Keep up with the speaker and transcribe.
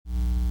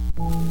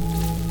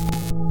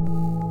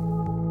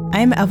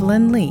I'm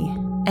Evelyn Lee.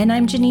 And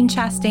I'm Janine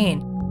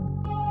Chastain.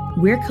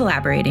 We're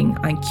collaborating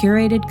on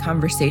curated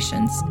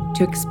conversations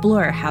to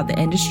explore how the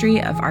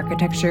industry of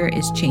architecture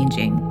is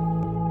changing.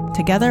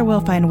 Together,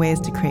 we'll find ways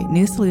to create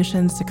new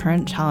solutions to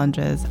current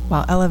challenges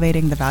while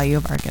elevating the value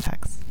of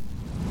architects.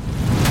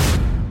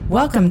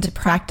 Welcome to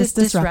Practice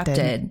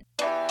Disrupted.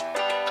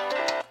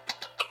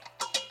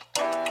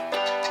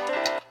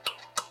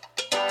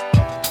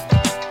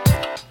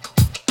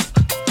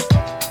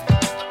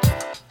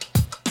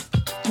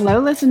 Hello,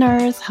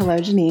 listeners. Hello,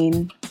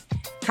 Janine.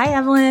 Hi,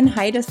 Evelyn.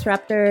 Hi,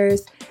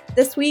 Disruptors.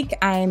 This week,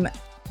 I'm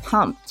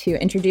pumped to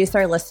introduce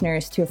our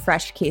listeners to a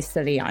fresh case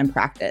study on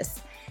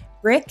Practice.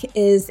 Brick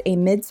is a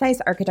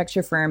mid-sized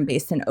architecture firm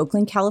based in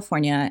Oakland,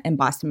 California, and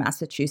Boston,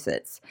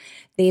 Massachusetts.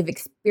 They've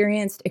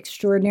experienced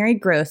extraordinary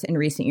growth in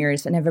recent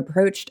years and have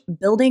approached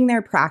building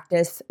their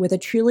practice with a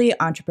truly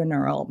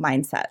entrepreneurial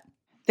mindset.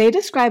 They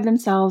describe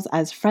themselves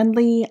as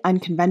friendly,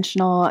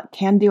 unconventional,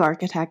 can-do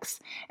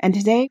architects, and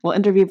today we'll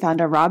interview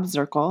founder Rob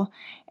Zirkle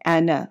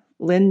and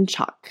Lynn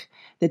Chalk,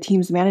 the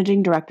team's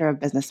managing director of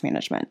business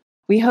management.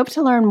 We hope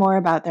to learn more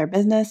about their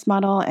business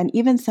model and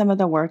even some of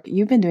the work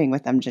you've been doing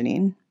with them,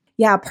 Janine.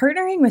 Yeah,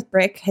 partnering with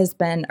Brick has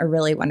been a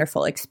really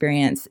wonderful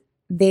experience.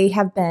 They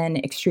have been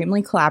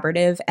extremely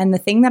collaborative, and the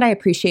thing that I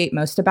appreciate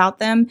most about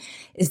them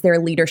is their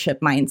leadership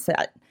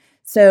mindset.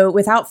 So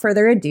without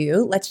further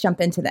ado, let's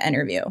jump into the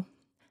interview.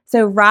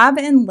 So Rob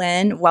and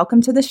Lynn,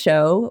 welcome to the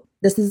show.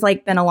 This has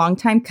been a long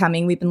time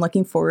coming. We've been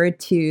looking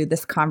forward to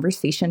this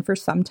conversation for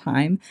some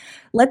time.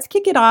 Let's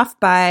kick it off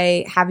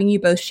by having you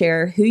both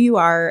share who you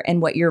are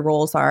and what your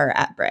roles are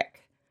at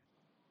Brick.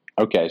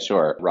 Okay,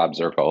 sure. Rob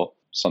Zirkle.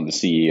 So I'm the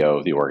CEO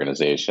of the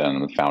organization.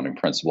 I'm the founding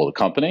principal of the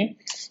company.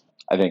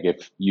 I think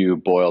if you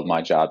boiled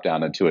my job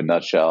down into a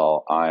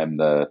nutshell, I'm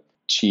the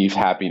chief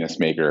happiness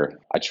maker.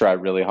 I try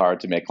really hard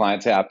to make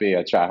clients happy.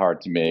 I try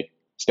hard to make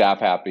staff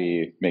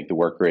happy, make the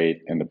work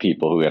great, and the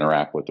people who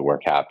interact with the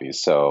work happy.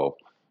 So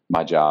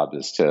my job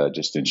is to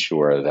just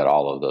ensure that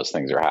all of those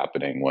things are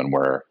happening when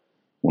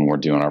we're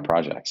doing our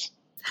projects.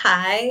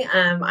 Hi,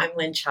 I'm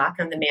Lynn Chalk.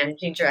 I'm the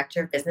Managing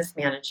Director of Business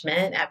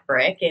Management at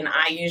Brick, and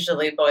I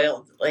usually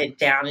boil it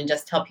down and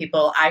just tell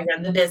people I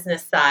run the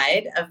business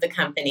side of the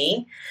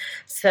company.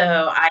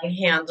 So I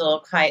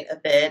handle quite a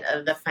bit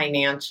of the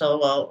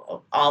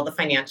all the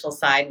financial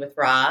side with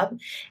Rob,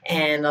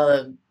 and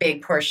a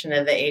big portion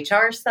of the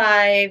HR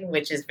side,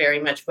 which is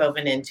very much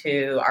woven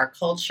into our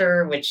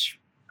culture, which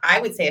I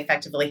would say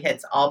effectively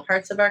hits all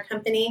parts of our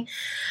company.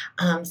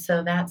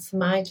 So that's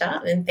my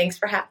job. And thanks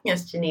for having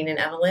us, Janine and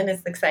Evelyn.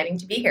 It's exciting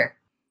to be here.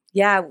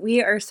 Yeah,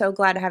 we are so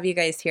glad to have you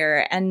guys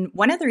here. And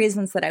one of the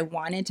reasons that I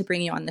wanted to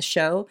bring you on the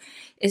show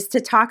is to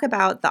talk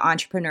about the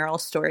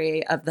entrepreneurial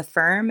story of the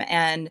firm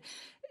and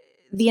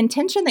the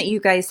intention that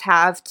you guys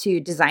have to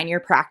design your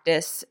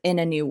practice in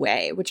a new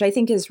way, which I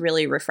think is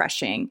really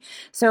refreshing.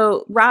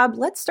 So, Rob,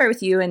 let's start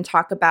with you and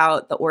talk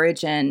about the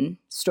origin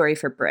story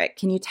for Brick.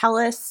 Can you tell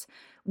us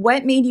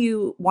what made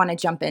you want to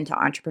jump into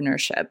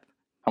entrepreneurship?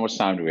 How much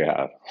time do we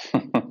have?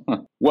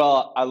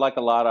 Well, I like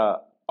a lot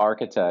of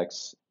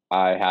architects.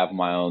 I have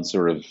my own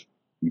sort of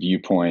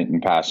viewpoint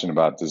and passion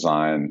about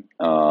design,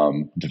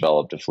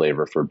 developed a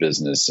flavor for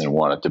business and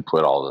wanted to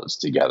put all those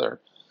together.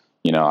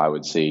 I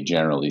would say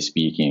generally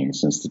speaking,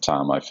 since the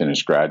time I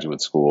finished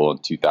graduate school in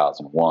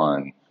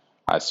 2001,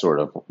 I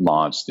sort of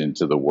launched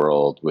into the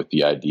world with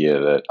the idea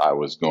that I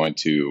was going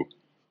to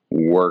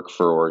work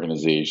for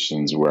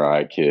organizations where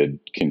I could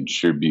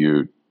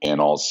contribute and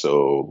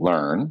also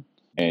learn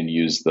and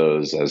use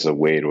those as a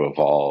way to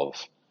evolve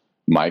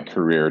my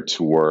career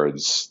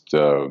towards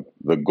the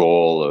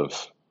goal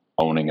of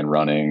owning and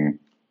running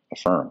a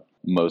firm,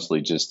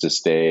 mostly just to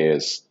stay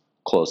as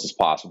close as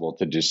possible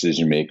to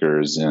decision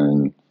makers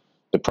and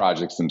the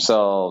projects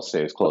themselves,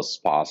 stay as close as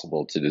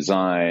possible to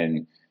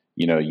design,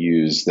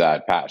 use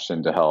that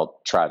passion to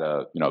help try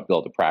to,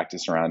 build a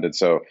practice around it.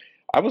 So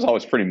I was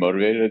always pretty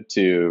motivated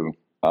to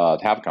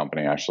have a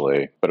company,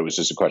 actually, but it was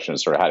just a question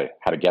of sort of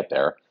how to get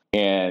there.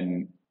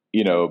 And,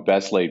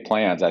 best laid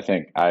plans, I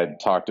think I had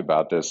talked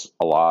about this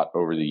a lot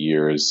over the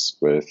years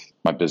with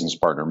my business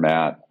partner,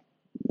 Matt.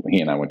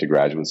 He and I went to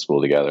graduate school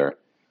together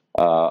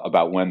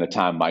about when the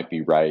time might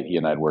be right. He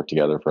and I had worked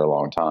together for a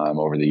long time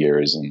over the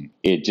years. And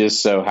it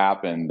just so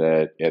happened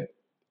that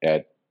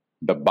at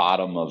the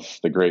bottom of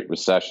the Great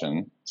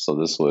Recession, so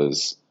this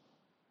was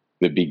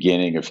the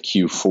beginning of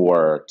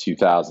Q4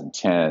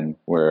 2010,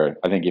 where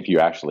I think if you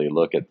actually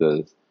look at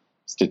the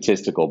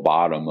statistical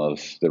bottom of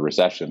the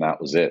recession,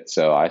 that was it.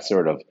 So I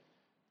sort of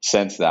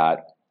sensed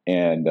that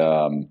and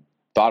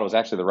thought it was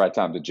actually the right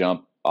time to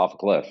jump off a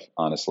cliff,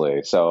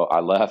 honestly. So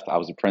I left. I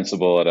was a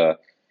principal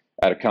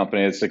at a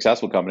company, a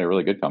successful company, a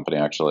really good company,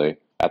 actually,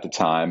 at the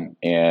time.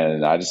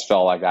 And I just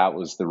felt like that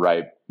was the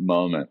right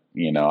moment.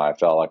 I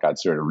felt like I'd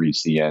sort of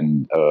reached the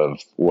end of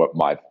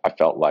I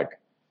felt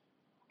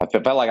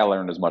like I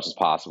learned as much as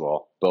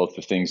possible, both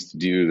the things to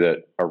do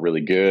that are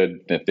really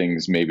good, the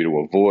things maybe to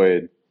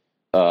avoid,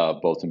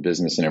 both in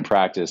business and in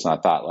practice. And I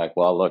thought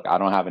well, look, I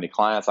don't have any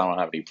clients. I don't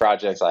have any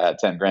projects. I had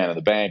 10 grand in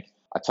the bank.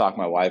 I talked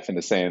my wife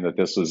into saying that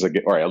this was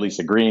or at least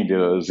agreeing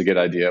to it was a good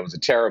idea. It was a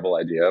terrible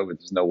idea, but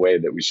there's no way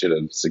that we should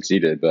have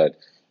succeeded. But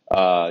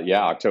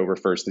October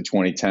 1st of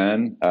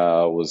 2010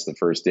 was the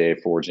first day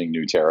of forging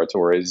new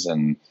territories.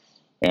 And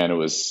it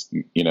was,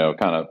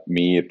 kind of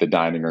me at the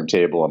dining room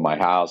table in my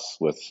house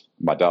with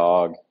my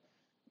dog.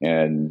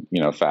 And,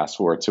 fast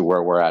forward to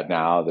where we're at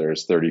now,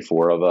 there's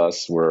 34 of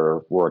us.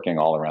 We're working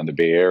all around the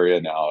Bay Area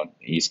now, on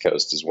the East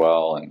Coast as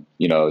well. And,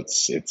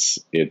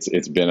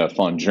 it's been a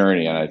fun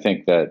journey. And I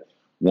think that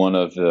one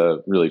of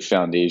the really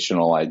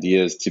foundational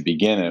ideas to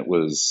begin it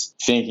was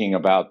thinking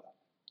about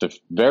the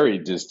very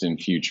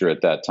distant future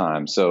at that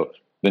time. So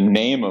the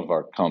name of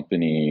our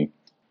company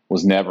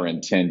was never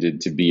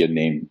intended to be a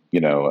name,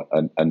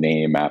 a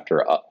name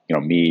after,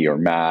 me or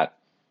Matt,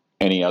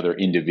 any other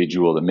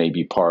individual that may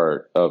be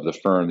part of the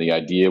firm. The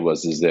idea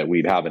was that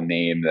we'd have a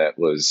name that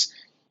was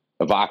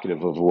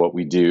evocative of what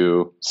we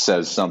do,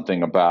 says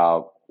something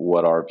about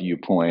what our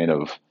viewpoint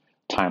of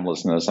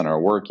timelessness in our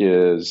work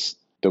is.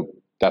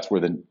 That's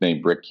where the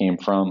name Brick came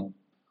from.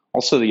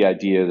 Also, the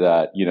idea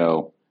that,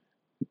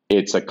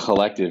 it's a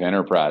collective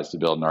enterprise to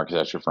build an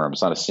architecture firm.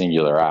 It's not a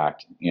singular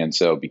act. And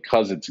so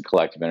because it's a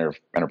collective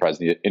enterprise,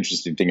 the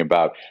interesting thing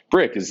about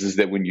Brick is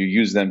that when you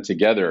use them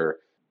together,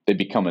 they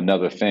become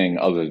another thing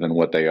other than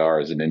what they are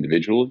as an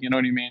individual. You know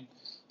what I mean?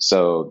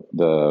 So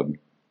the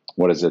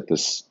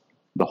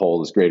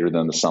whole is greater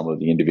than the sum of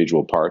the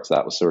individual parts.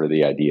 That was sort of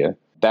the idea.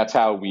 That's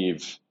how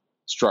we've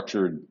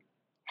structured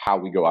how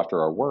we go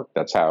after our work.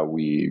 That's how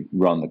we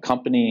run the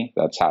company.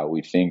 That's how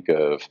we think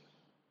of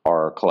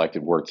our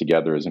collective work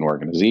together as an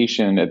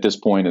organization. At this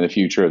point in the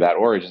future, that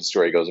origin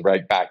story goes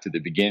right back to the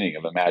beginning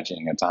of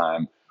imagining a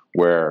time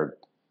where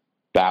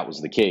that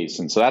was the case.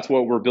 And so that's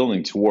what we're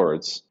building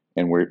towards.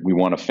 And we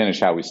want to finish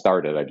how we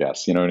started, I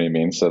guess. You know what I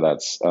mean? So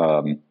that's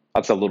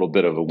a little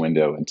bit of a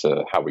window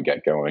into how we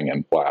get going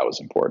and why it was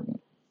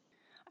important.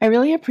 I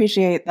really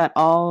appreciate that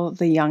all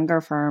the younger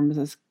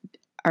firms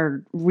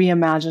are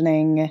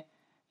reimagining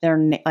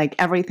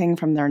everything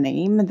from their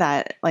name.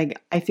 That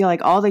I feel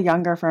like all the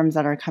younger firms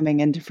that are coming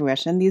into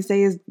fruition these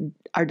days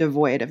are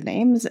devoid of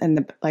names,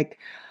 and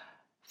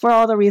for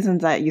all the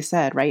reasons that you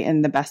said, right,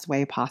 in the best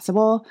way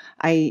possible.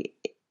 I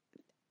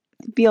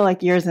feel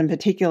like yours in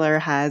particular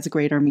has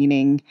greater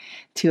meaning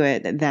to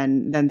it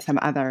than some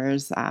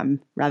others,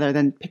 rather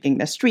than picking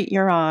the street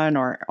you're on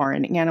or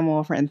an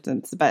animal, for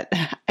instance. But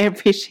I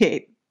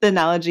appreciate the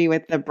analogy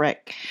with the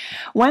brick.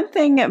 One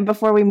thing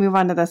before we move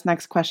on to this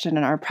next question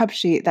in our prep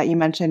sheet that you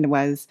mentioned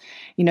was,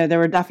 there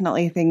were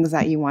definitely things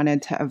that you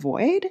wanted to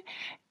avoid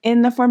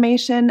in the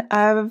formation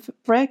of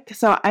Brick.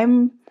 So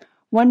I'm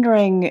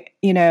wondering,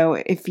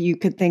 if you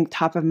could think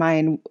top of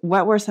mind,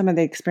 what were some of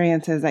the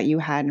experiences that you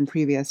had in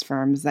previous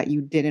firms that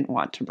you didn't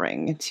want to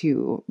bring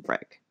to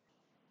Brick?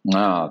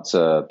 That's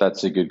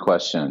a good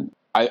question.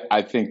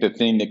 I think the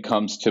thing that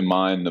comes to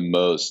mind the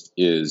most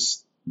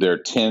is there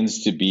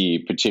tends to be,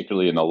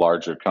 particularly in the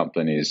larger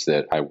companies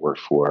that I work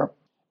for,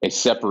 a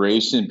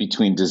separation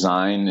between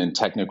design and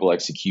technical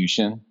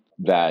execution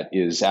that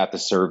is at the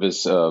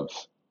service of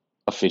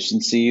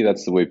efficiency.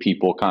 That's the way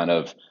people kind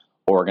of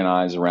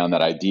organize around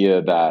that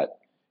idea that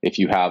if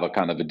you have a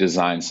kind of a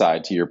design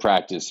side to your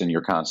practice and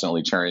you're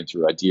constantly churning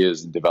through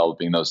ideas and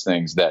developing those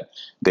things, that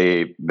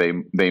they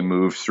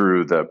move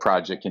through the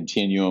project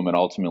continuum and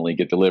ultimately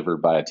get delivered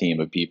by a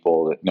team of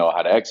people that know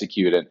how to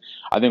execute it.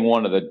 I think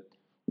one of the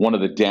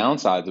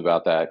downsides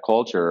about that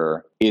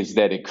culture is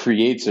that it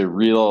creates a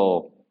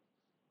real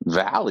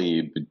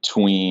valley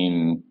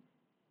between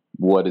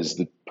what is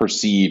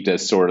perceived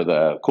as sort of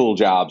the cool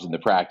jobs in the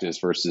practice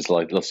versus,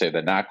 let's say,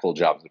 the not cool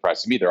jobs in the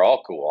practice. To me, they're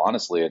all cool,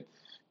 honestly. And,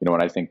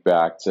 when I think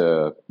back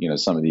to,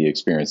 some of the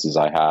experiences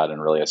I had in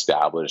really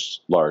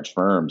established large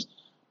firms,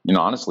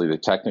 honestly, the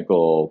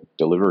technical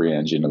delivery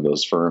engine of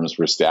those firms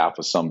were staffed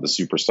with some of the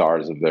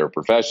superstars of their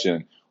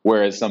profession,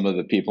 whereas some of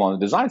the people on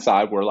the design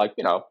side were like,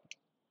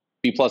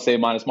 B+, A-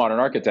 modern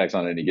architects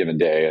on any given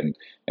day.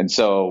 And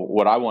so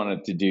what I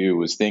wanted to do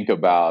was think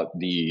about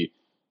the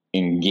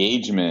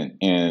engagement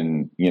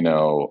in,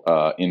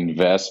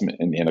 investment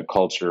in a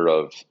culture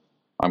of,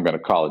 I'm going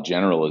to call it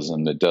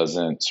generalism, that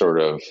doesn't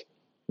sort of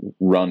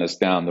run us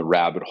down the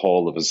rabbit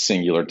hole of a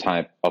singular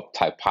type of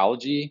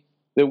typology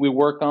that we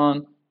work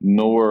on,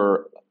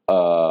 nor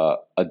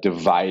a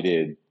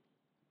divided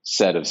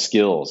set of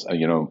skills. I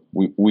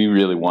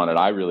really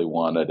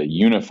wanted a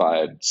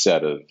unified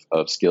set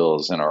of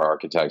skills in our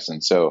architects.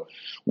 And so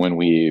when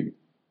we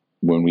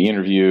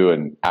interview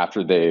and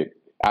after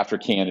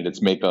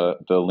candidates make the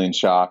Lynn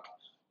Schock,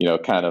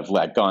 kind of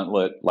that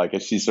gauntlet, like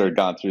if she's sort of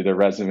gone through their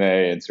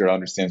resume and sort of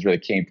understands where they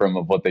came from,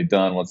 of what they've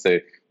done, once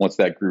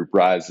that group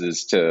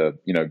rises to,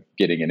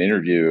 getting an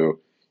interview,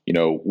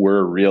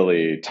 we're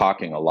really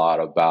talking a lot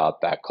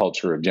about that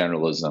culture of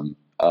generalism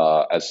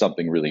as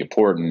something really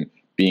important,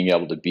 being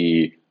able to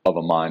be of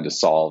a mind to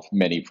solve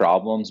many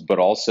problems, but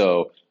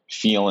also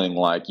feeling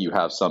like you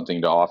have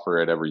something to offer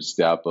at every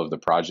step of the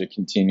project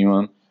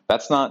continuum.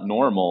 That's not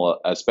normal,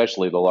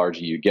 especially the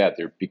larger you get.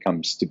 There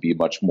becomes to be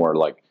much more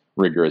like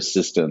rigorous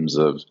systems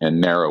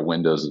and narrow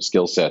windows of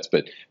skill sets.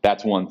 But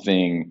that's one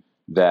thing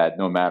that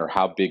no matter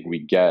how big we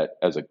get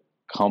as a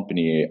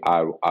company,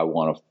 I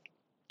want to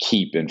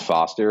keep and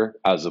foster,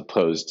 as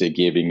opposed to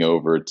giving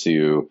over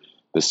to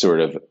the sort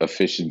of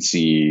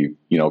efficiency,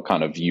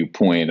 kind of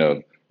viewpoint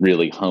of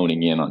really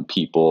honing in on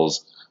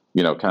people's,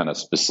 kind of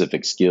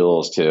specific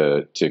skills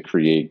to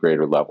create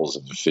greater levels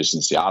of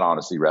efficiency. I'd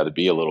honestly rather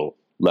be a little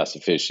less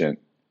efficient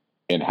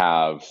and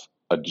have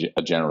a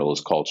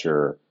generalist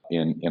culture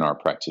in our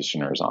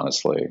practitioners.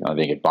 Honestly, I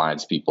think it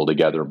binds people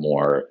together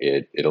more.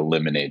 It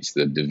eliminates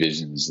the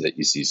divisions that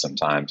you see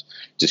sometimes.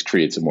 Just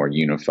creates a more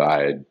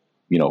unified,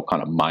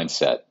 kind of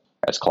mindset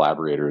as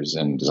collaborators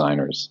and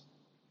designers.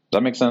 Does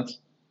that make sense?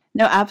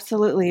 No,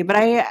 absolutely.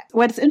 But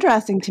what's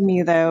interesting to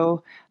me,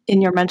 though,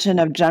 in your mention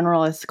of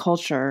generalist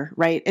culture,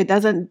 right? It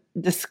doesn't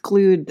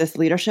exclude this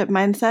leadership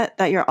mindset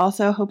that you're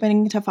also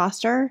hoping to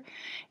foster.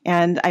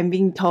 And I've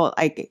been told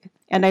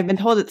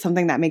it's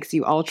something that makes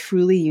you all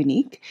truly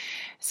unique.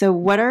 So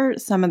what are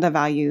some of the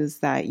values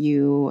that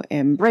you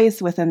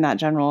embrace within that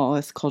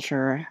generalist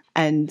culture?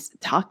 And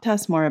talk to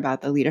us more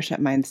about the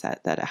leadership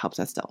mindset that it helps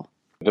us still.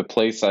 The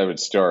place I would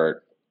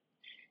start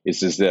is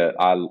that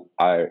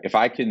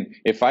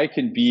if I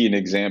can be an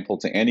example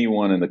to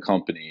anyone in the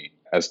company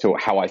as to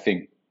how I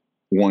think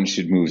one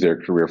should move their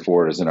career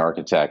forward as an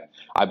architect,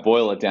 I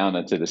boil it down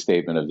into the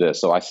statement of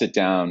this. So I sit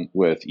down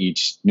with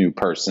each new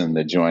person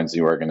that joins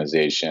the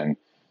organization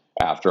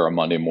after a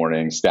Monday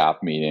morning staff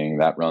meeting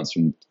that runs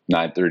from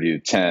 9:30 to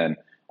 10.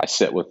 I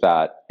sit with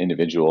that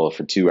individual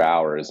for 2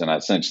 hours, and I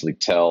essentially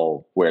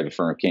tell where the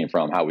firm came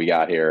from, how we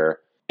got here.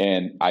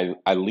 And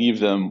I leave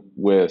them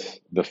with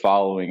the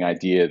following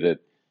idea that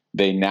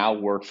they now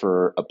work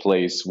for a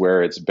place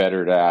where it's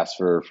better to ask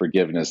for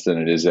forgiveness than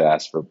it is to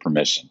ask for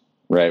permission,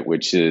 right?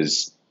 Which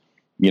is,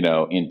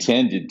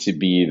 intended to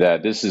be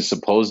that this is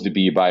supposed to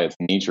be by its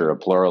nature a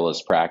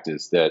pluralist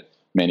practice, that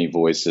many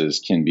voices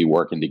can be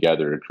working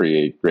together to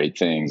create great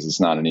things. It's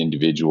not an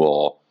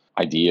individual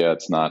idea.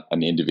 It's not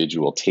an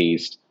individual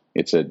taste.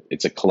 It's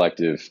a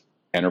collective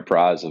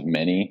enterprise of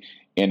many.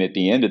 And at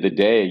the end of the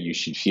day, you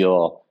should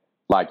feel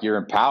like you're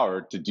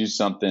empowered to do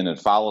something and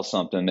follow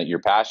something that you're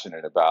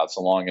passionate about.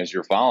 So long as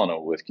you're following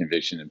it with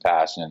conviction and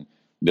passion,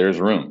 there's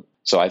room.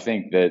 So I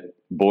think that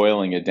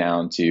boiling it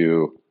down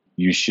to,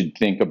 you should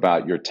think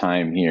about your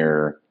time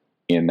here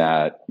in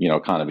that,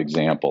 kind of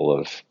example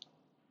of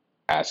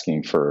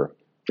asking for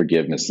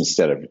forgiveness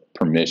instead of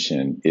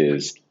permission,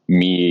 is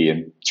me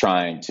and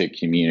trying to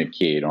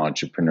communicate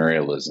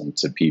entrepreneurialism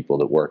to people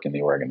that work in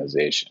the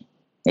organization.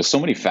 There's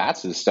so many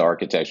facets to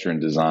architecture and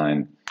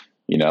design.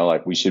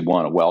 Like we should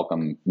want to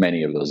welcome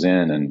many of those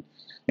in, and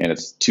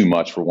it's too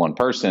much for one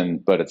person,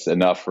 but it's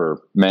enough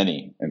for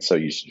many. And so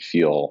you should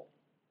feel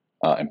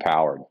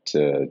empowered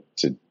to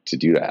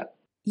do that.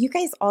 You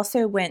guys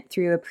also went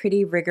through a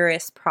pretty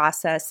rigorous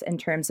process in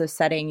terms of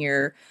setting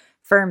your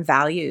firm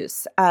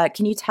values.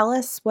 Can you tell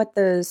us what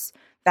those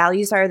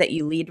values are that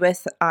you lead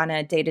with on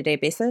a day-to-day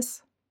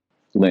basis?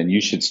 Lynn, you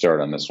should start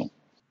on this one.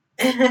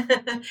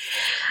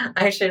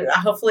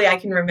 Hopefully I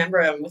can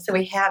remember them. So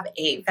we have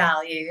 8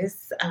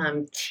 values: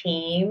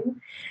 team,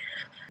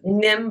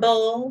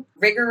 nimble,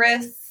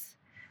 rigorous,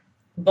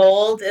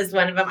 bold is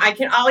one of them. I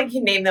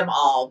can name them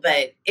all,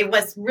 but it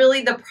was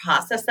really the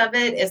process of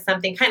it is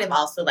something kind of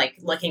also like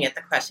looking at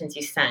the questions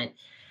you sent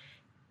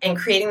and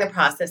creating the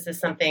process is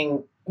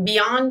something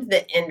beyond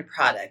the end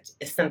product,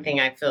 is something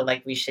I feel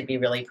like we should be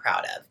really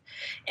proud of.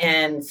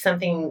 And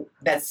something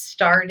that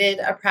started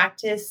a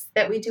practice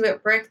that we do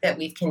at Brick that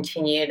we've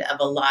continued, of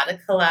a lot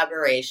of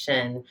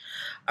collaboration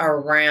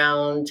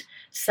around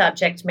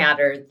subject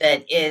matter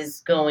that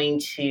is going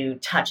to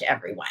touch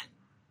everyone.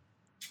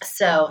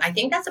 So I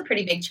think that's a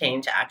pretty big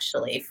change,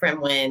 actually,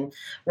 from when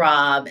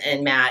Rob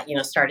and Matt,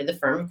 started the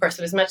firm. Of course,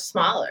 it was much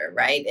smaller,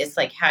 right? It's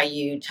like how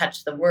you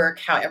touch the work,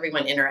 how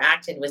everyone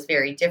interacted was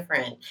very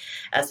different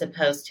as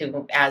opposed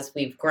to as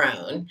we've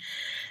grown.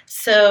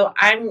 So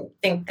I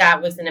think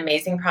that was an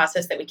amazing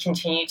process that we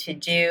continue to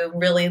do,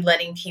 really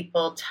letting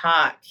people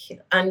talk,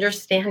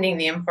 understanding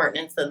the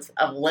importance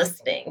of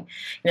listening.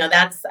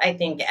 That's, I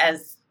think,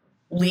 as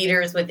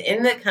leaders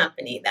within the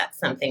company, that's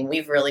something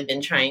we've really been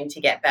trying to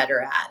get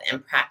better at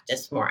and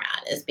practice more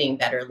at, is being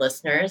better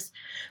listeners,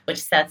 which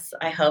sets,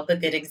 I hope, a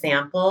good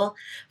example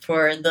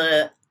for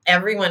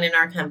everyone in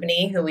our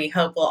company, who we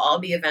hope will all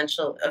be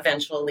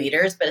eventual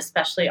leaders, but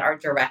especially our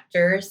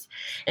directors,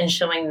 and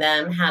showing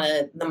them how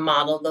to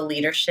model the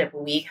leadership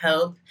we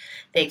hope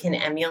they can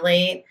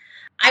emulate.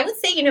 I would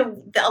say,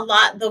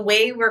 the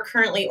way we're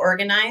currently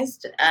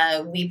organized,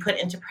 we put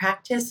into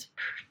practice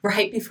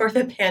right before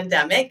the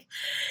pandemic.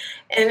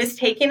 And it's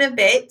taken a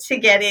bit to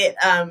get it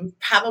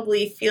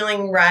probably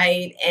feeling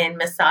right and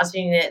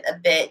massaging it a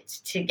bit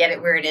to get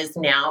it where it is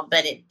now.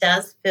 But it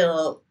does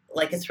feel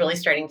like it's really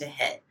starting to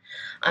hit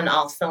on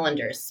all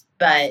cylinders.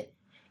 But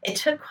it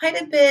took quite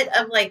a bit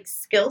of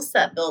skill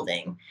set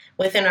building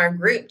within our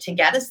group to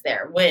get us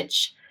there,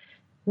 which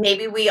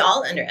maybe we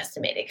all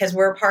underestimated because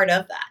we're a part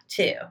of that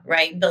too,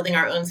 right? Building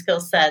our own skill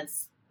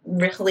sets,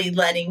 really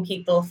letting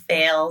people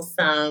fail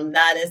some.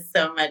 That is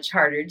so much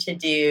harder to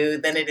do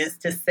than it is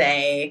to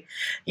say,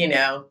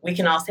 we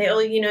can all say, oh,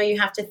 you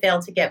have to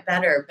fail to get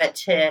better. But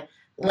to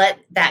let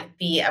that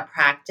be a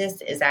practice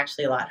is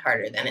actually a lot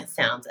harder than it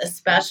sounds,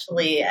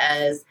 especially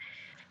as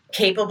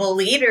capable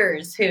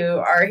leaders who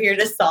are here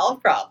to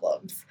solve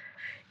problems.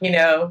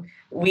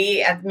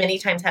 We at many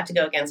times have to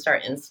go against our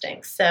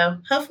instincts. So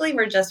hopefully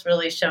we're just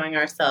really showing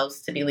ourselves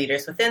to be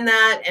leaders within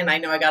that. And I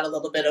know I got a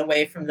little bit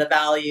away from the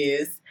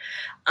values,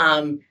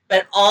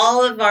 but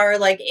all of our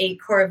 8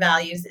 core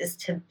values is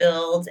to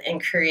build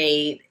and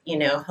create,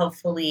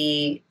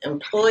 hopefully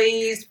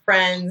employees,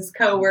 friends,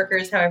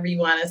 coworkers, however you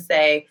want to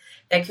say,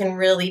 that can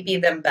really be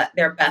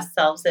their best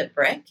selves at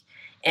Brick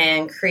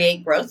and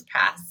create growth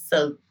paths.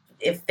 So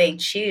if they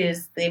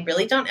choose, they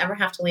really don't ever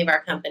have to leave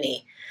our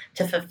company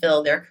to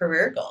fulfill their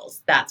career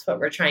goals. That's what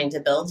we're trying to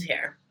build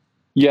here.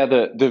 Yeah,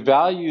 the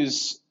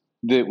values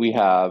that we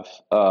have,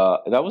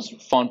 that was a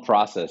fun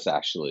process,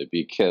 actually,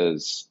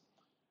 because,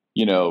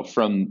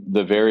 from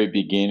the very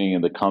beginning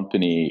of the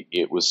company,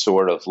 it was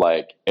sort of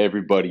like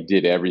everybody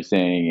did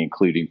everything,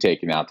 including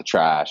taking out the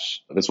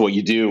trash. That's what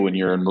you do when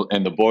you're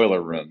in the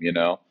boiler room,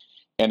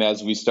 And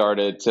as we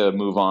started to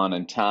move on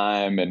in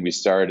time and we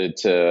started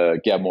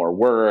to get more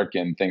work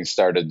and things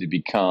started to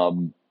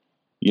become,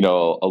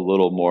 a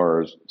little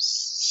more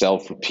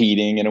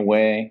self-repeating in a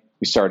way,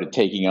 we started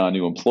taking on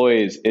new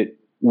employees.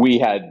 We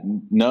had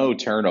no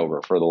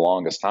turnover for the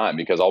longest time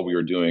because all we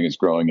were doing is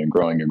growing and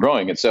growing and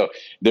growing. And so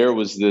there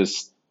was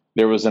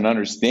an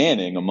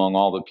understanding among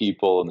all the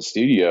people in the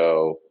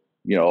studio,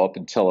 up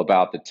until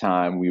about the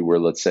time we were,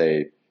 let's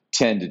say,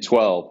 10 to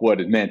 12,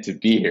 what it meant to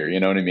be here, you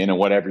know what I mean? And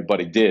what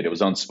everybody did. It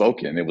was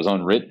unspoken. It was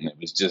unwritten. It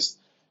was just,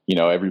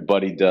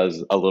 everybody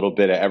does a little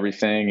bit of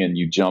everything and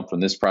you jump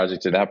from this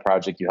project to that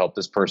project. You help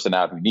this person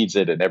out who needs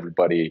it. And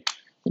everybody,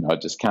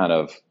 it just kind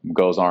of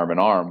goes arm in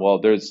arm. Well,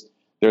 there's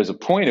a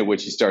point at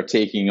which you start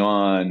taking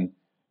on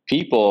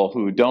people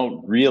who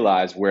don't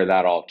realize where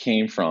that all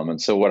came from.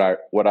 And so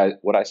what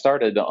I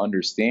started to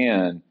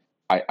understand,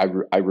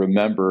 I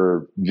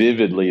remember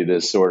vividly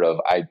this sort of,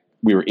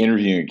 we were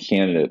interviewing a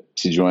candidate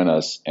to join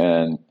us,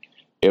 and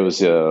it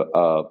was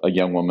a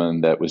young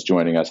woman that was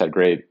joining us, had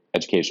great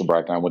educational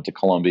background, went to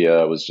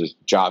Columbia, was just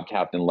job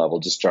captain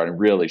level, just starting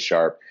really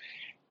sharp.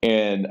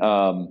 And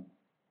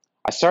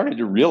I started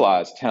to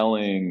realize,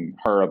 telling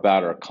her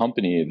about our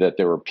company, that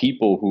there were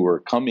people who were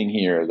coming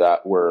here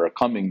that were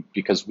coming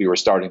because we were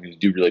starting to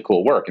do really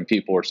cool work and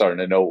people were starting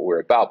to know what we're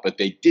about, but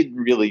they didn't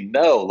really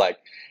know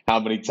how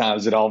many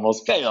times it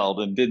almost failed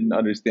and didn't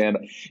understand,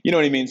 you know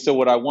what I mean? So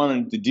what I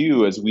wanted to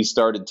do as we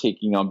started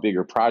taking on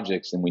bigger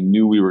projects and we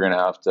knew we were going to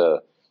have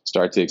to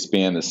start to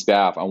expand the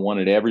staff, I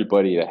wanted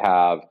everybody to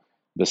have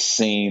the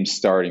same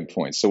starting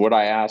point. So what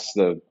I asked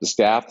the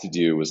staff to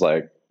do was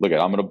look,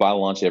 I'm going to buy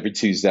lunch every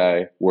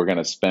Tuesday. We're going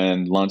to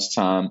spend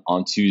lunchtime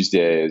on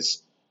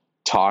Tuesdays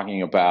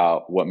talking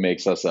about what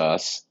makes us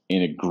us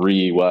and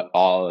agree what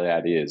all of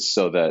that is,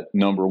 so that,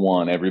 number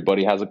one,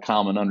 everybody has a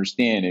common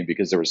understanding,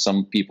 because there were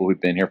some people who've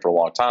been here for a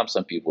long time,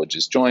 some people had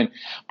just joined,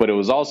 but it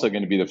was also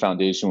going to be the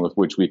foundation with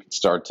which we could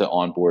start to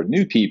onboard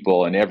new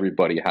people, and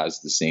everybody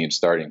has the same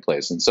starting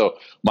place. And so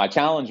my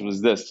challenge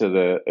was this to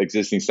the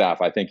existing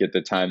staff. I think at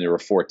the time there were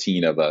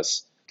 14 of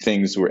us.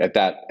 Things were at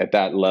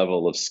that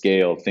level of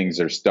scale, things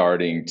are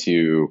starting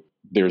to,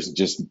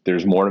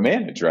 there's more to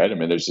manage, right? I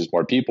mean, there's just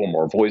more people,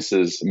 more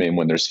voices. I mean,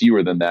 when there's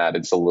fewer than that,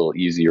 it's a little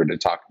easier to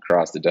talk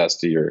across the desk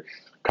to your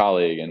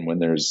colleague. And when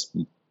there's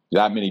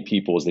that many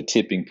people, is the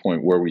tipping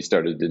point where we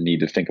started to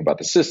need to think about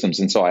the systems.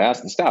 And so I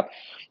asked the staff,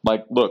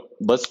 look,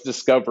 let's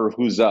discover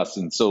who's us.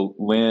 And so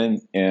Lynn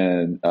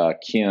and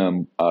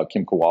Kim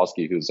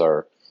Kowalski, who's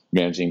our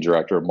managing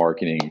director of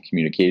marketing and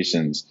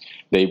communications,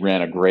 they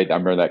ran I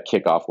remember that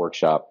kickoff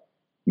workshop.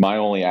 My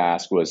only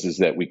ask is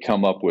that we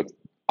come up with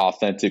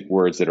authentic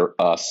words that are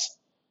us,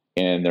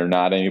 and they're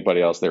not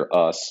anybody else, they're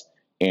us.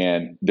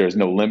 And there's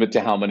no limit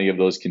to how many of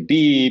those can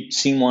be.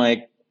 Seemed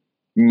like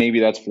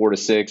maybe that's 4 to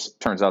 6.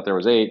 Turns out there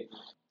was 8.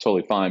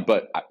 Totally fine.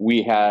 But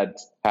we had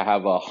to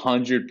have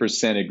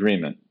 100%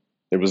 agreement.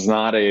 There was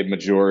not a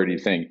majority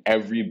thing.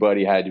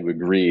 Everybody had to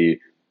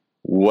agree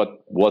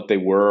what they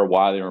were,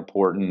 why they were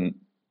important,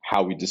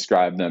 how we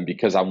described them,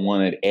 because I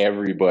wanted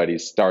everybody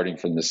starting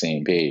from the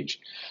same page.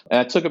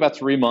 And it took about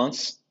 3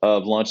 months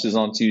of lunches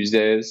on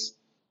Tuesdays.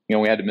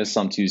 We had to miss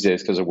some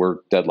Tuesdays because of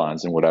work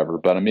deadlines and whatever.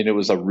 But I mean, it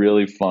was a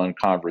really fun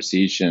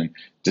conversation,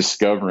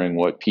 discovering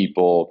what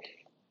people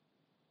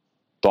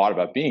thought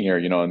about being here.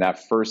 In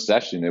that first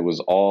session, it was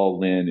all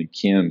Lynn and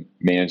Kim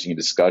managing a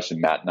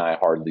discussion. Matt and I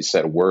hardly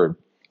said a word.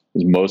 It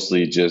was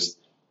mostly just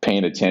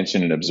paying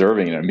attention and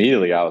observing. And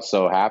immediately I was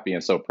so happy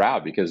and so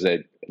proud, because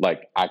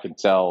I could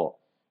tell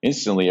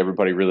instantly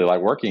everybody really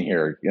liked working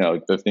here.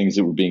 The things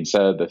that were being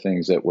said, the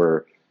things that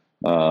were,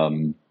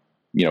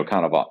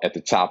 kind of at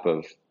the top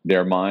of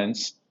their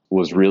minds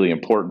was really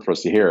important for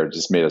us to hear. It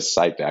just made us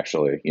psyched,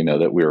 actually,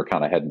 that we were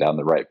kind of heading down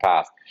the right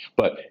path.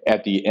 But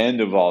at the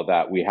end of all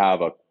that, we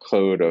have a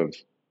code of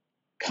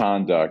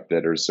conduct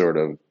that are sort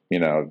of,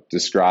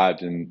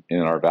 described in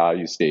our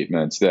value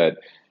statements that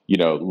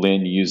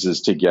Lynn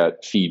uses to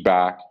get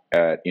feedback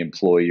at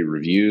employee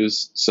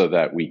reviews so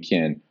that we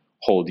can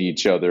hold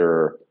each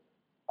other.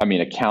 I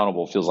mean,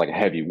 accountable feels like a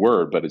heavy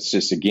word, but it's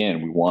just,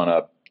 again, we want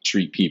to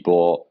treat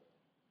people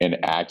and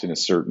act in a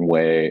certain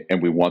way,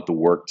 and we want the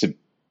work to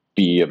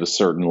be of a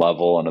certain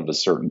level and of a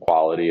certain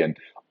quality. And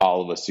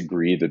all of us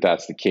agree that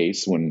that's the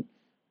case when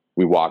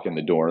we walk in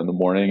the door in the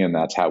morning, and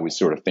that's how we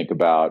sort of think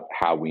about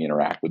how we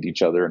interact with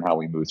each other and how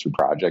we move through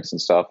projects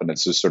and stuff. And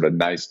it's just sort of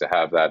nice to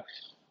have that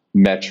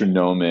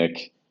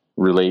metronomic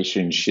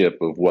relationship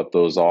of what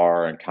those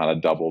are and kind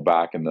of double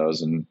back in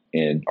those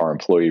in our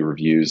employee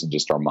reviews and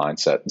just our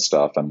mindset and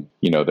stuff. And,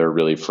 they're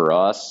really, for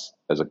us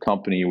as a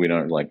company, we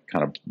don't like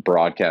kind of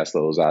broadcast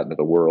those out into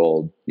the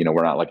world.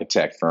 We're not like a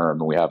tech firm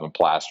and we have them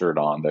plastered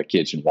on the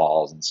kitchen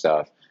walls and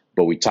stuff,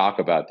 but we talk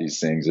about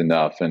these things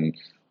enough and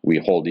we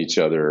hold each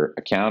other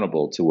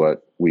accountable to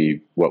what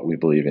we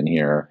believe in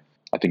here.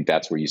 I think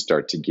that's where you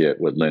start to get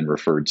what Lynn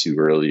referred to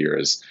earlier,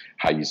 is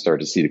how you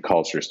start to see the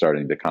culture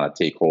starting to kind of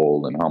take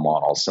hold and hum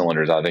on all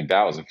cylinders. I think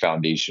that was a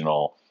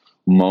foundational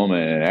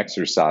moment and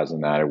exercise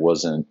in that. It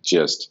wasn't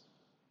just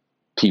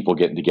people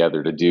getting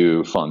together to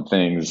do fun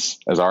things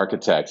as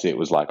architects. It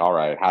was like, all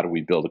right, how do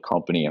we build a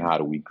company and how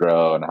do we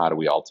grow and how do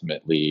we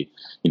ultimately,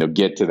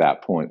 get to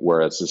that point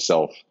where it's a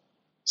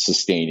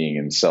self-sustaining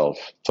and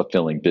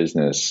self-fulfilling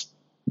business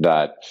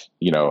that,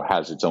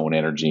 has its own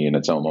energy and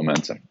its own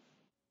momentum.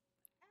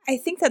 I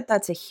think that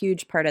that's a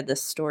huge part of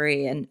this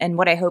story and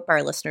what I hope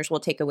our listeners will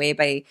take away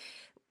by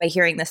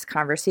hearing this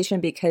conversation,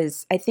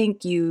 because I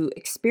think you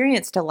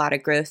experienced a lot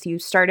of growth. You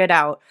started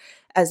out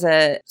as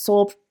a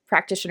sole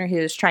practitioner who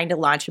was trying to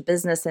launch a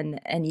business, and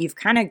you've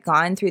kind of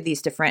gone through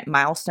these different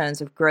milestones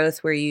of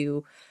growth where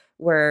you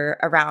were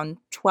around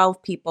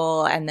 12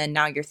 people and then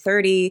now you're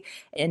 30.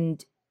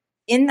 And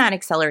in that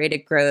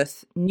accelerated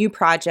growth, new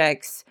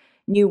projects,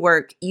 new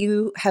work,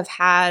 you have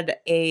had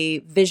a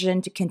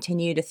vision to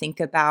continue to think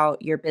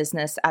about your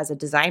business as a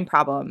design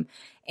problem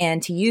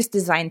and to use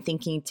design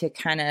thinking to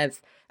kind of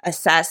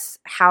assess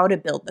how to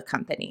build the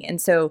company. And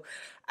so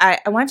I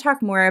want to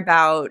talk more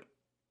about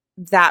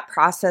that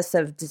process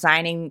of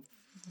designing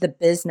the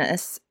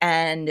business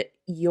and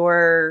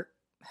your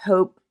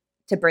hope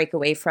to break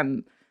away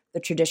from the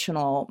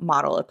traditional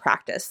model of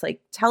practice.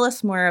 Like, tell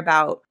us more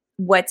about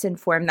what's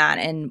informed that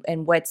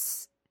and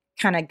what's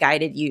kind of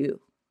guided you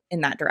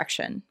in that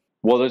direction.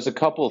 Well, there's a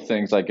couple of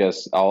things, I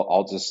guess.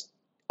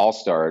 I'll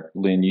start.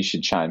 Lynn, you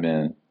should chime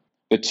in.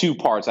 The two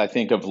parts, I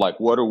think, of like,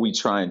 what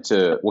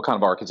kind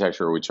of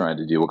architecture are we trying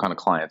to do? What kind of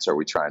clients are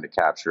we trying to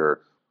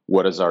capture?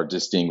 What is our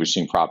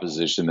distinguishing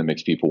proposition that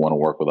makes people want to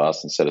work with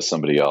us instead of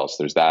somebody else?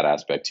 There's that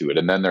aspect to it.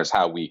 And then there's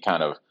how we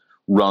kind of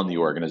run the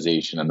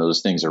organization, and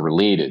those things are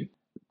related.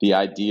 The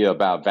idea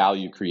about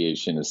value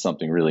creation is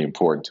something really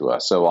important to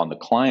us. So on the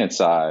client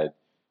side,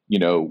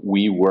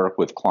 we work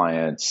with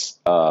clients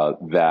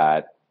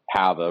that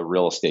have a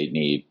real estate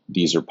need.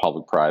 These are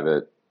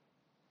public-private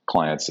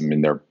clients. I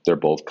mean, they're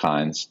both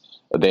kinds.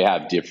 They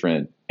have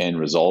different end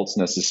results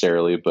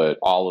necessarily, but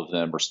all of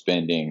them are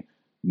spending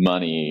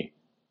money,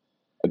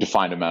 a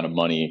defined amount of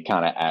money,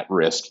 kind of at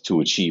risk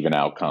to achieve an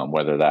outcome,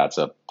 whether that's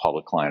a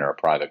public client or a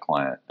private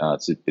client.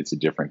 It's a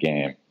different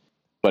game,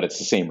 but it's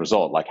the same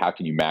result. Like, how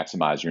can you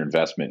maximize your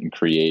investment and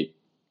create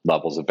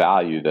levels of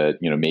value that,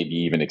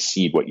 maybe even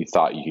exceed what you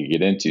thought you could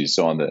get into?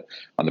 So on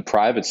the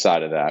private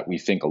side of that, we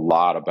think a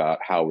lot about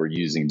how we're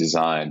using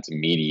design to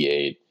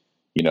mediate,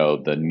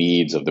 the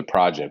needs of the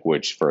project,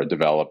 which for a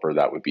developer,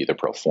 that would be the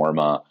pro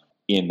forma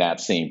in that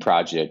same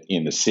project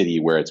in the city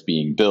where it's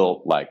being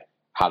built. Like,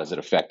 how does it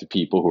affect the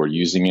people who are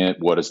using it?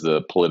 What is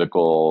the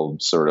political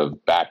sort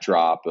of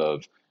backdrop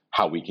of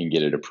how we can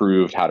get it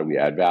approved? How do we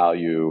add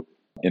value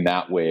in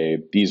that way?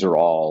 These are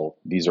all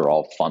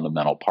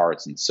fundamental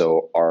parts. And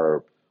so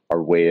our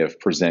way of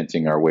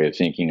presenting, our way of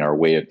thinking, our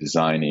way of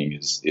designing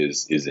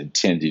is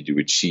intended to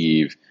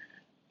achieve,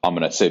 I'm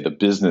going to say, the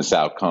business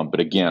outcome. But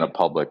again, a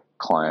public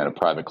client, a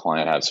private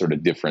client have sort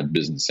of different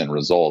business end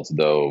results,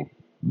 though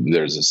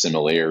there's a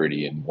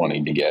similarity in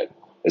wanting to get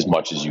as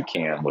much as you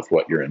can with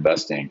what you're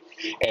investing.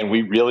 And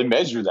we really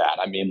measure that.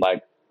 I mean,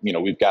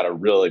 we've got a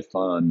really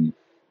fun,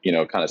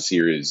 kind of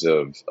series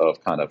of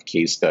kind of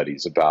case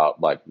studies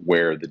about like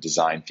where the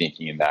design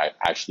thinking and that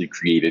actually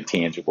created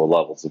tangible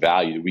levels of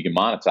value that we can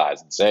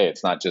monetize and say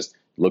it's not just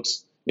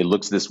it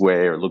looks this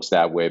way or looks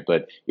that way,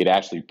 but it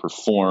actually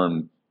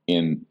performed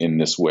in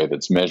this way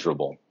that's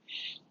measurable.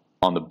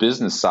 On the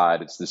business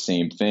side, it's the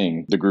same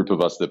thing. The group of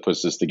us that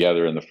puts this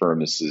together in the firm,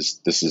 this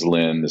is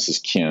Lynn, this is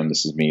Kim,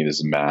 this is me, this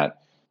is Matt.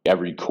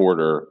 Every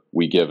quarter,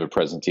 we give a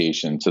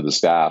presentation to the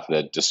staff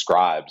that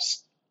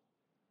describes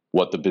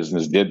what the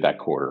business did that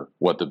quarter,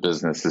 what the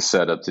business is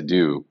set up to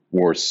do.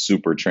 We're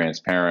super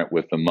transparent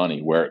with the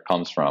money, where it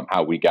comes from,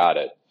 how we got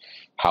it,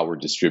 how we're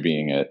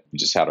distributing it. We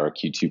just had our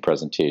Q2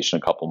 presentation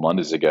a couple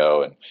Mondays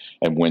ago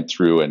and went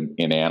through and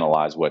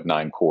analyzed what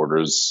 9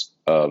 quarters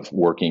of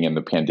working in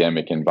the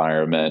pandemic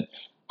environment,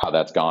 how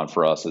that's gone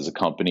for us as a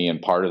company.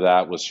 And part of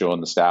that was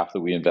showing the staff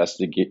that we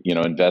invested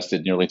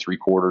nearly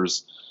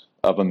 3/4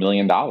 of $1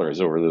 million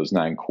over those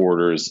 9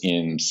 quarters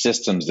in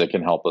systems that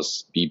can help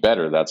us be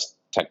better. That's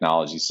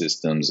technology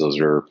systems. Those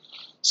are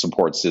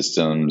support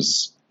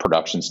systems,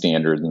 production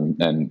standards,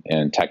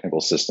 and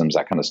technical systems,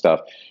 that kind of stuff.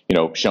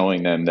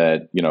 Showing them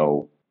that,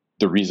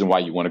 the reason why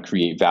you want to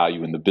create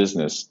value in the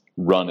business,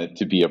 run it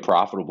to be a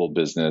profitable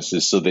business,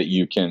 is so that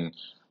you can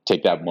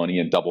take that money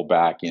and double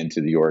back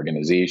into the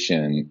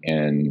organization.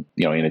 And,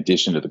 in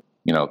addition to the,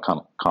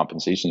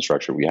 compensation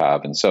structure we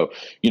have. And so,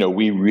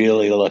 we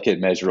really look at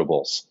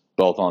measurables,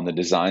 both on the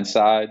design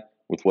side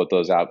with what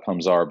those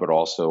outcomes are, but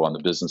also on the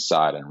business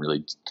side, and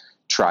really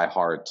try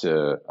hard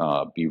to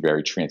be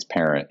very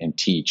transparent and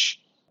teach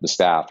the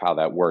staff how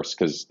that works.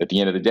 Because at the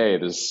end of the day,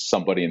 there's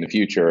somebody in the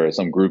future, or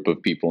some group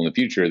of people in the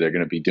future, they're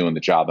going to be doing the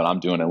job that I'm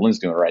doing and Lynn's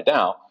doing right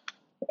now,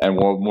 and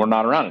we're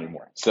not around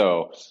anymore.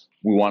 So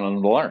we want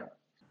them to learn.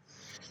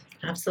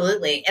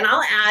 Absolutely. And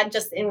I'll add,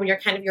 just in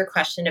your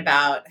question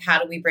about how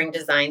do we bring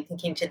design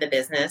thinking to the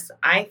business,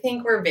 I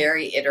think we're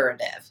very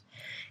iterative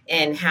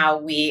in how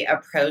we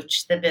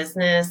approach the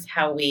business,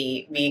 how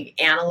we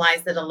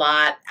analyze it a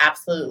lot,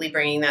 absolutely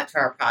bringing that to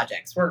our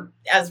projects. We're,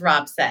 as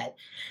Rob said,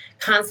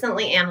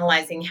 constantly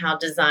analyzing how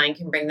design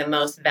can bring the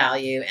most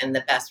value and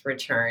the best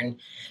return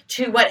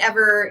to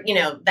whatever,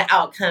 the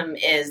outcome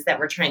is that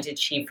we're trying to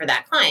achieve for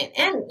that client,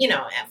 and,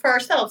 for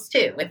ourselves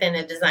too, within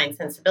a design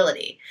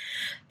sensibility.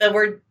 But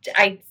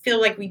I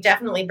feel like we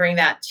definitely bring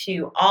that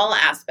to all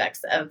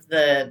aspects of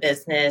the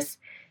business.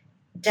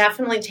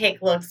 Definitely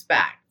take looks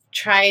back.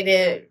 Try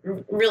to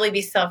really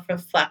be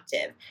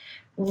self-reflective.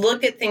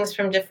 Look at things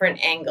from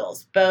different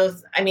angles.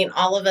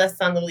 All of us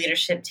on the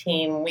leadership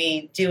team,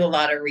 we do a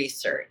lot of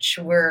research.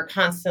 We're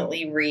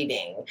constantly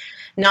reading,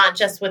 not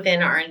just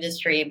within our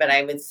industry, but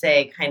I would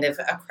say kind of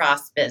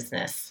across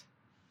business,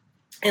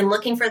 and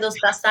looking for those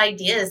best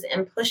ideas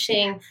and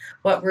pushing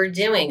what we're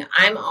doing.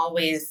 I'm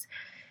always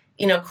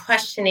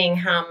questioning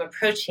how I'm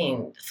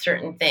approaching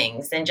certain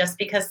things. And just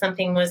because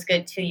something was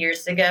good 2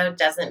 years ago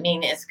doesn't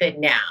mean it's good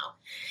now.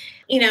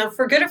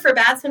 For good or for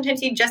bad,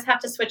 sometimes you just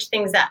have to switch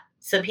things up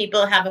so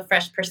people have a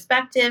fresh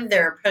perspective.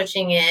 They're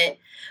approaching it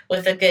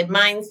with a good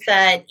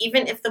mindset,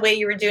 even if the way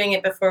you were doing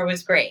it before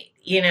was great,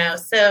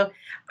 So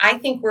I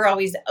think we're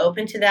always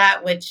open to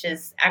that, which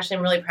is actually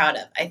I'm really proud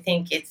of. I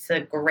think it's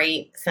a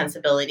great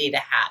sensibility to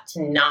have,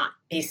 to not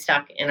be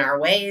stuck in our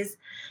ways,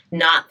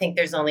 not think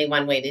there's only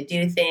one way to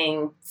do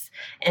things,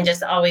 and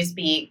just always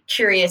be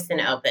curious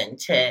and open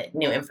to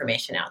new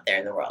information out there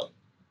in the world.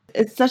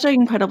 It's such an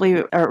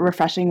incredibly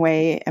refreshing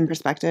way and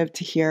perspective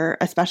to hear,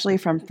 especially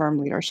from firm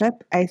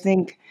leadership. I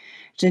think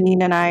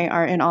Janine and I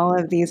are in all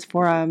of these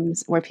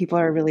forums where people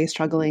are really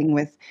struggling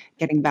with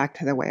getting back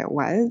to the way it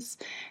was.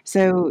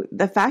 So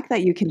the fact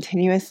that you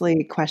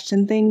continuously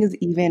question things,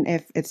 even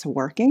if it's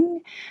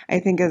working, I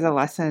think is a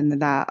lesson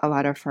that a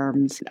lot of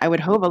firms, I would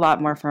hope a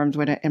lot more firms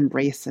would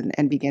embrace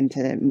and begin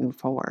to move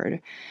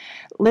forward.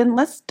 Lynn,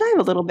 let's dive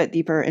a little bit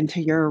deeper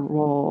into your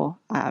role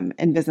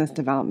in business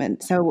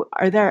development. So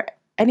are there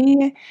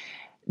any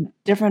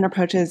different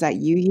approaches that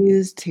you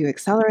use to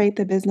accelerate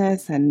the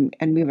business and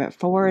move it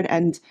forward?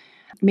 And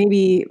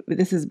maybe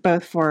this is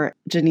both for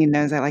Janine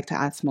knows I like to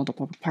ask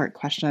multiple part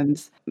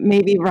questions.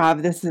 Maybe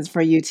Rob, this is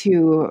for you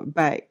too,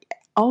 but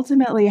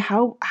ultimately,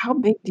 how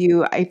big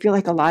I feel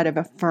like a lot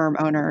of firm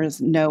owners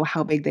know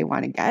how big they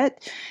want to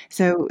get.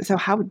 So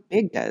how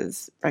big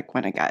does Brick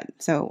want to get?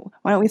 So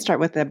why don't we start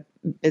with the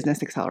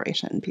business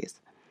acceleration piece?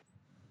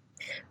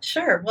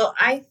 Sure. Well,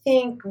 I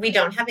think we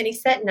don't have any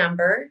set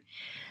number.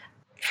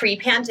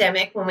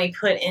 Pre-pandemic, when we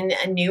put in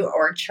a new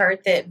org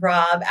chart that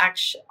Rob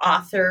actually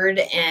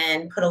authored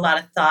and put a lot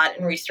of thought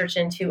and research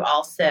into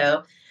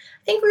also,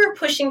 I think we were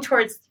pushing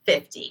towards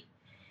 50.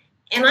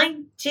 And I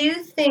do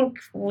think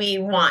we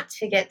want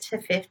to get to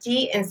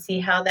 50 and see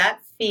how that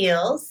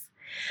feels.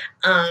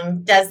 How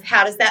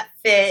does that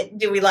fit?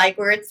 Do we like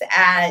where it's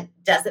at?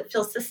 Does it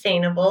feel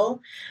sustainable?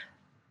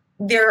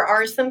 There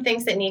are some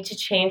things that need to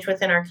change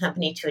within our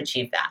company to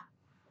achieve that.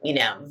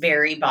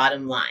 Very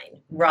bottom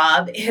line.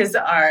 Rob is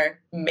our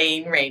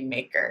main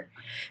rainmaker.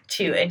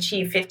 To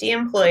achieve 50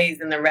 employees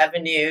and the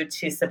revenue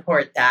to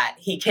support that,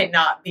 he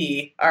cannot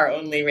be our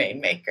only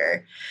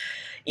rainmaker.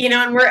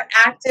 And we're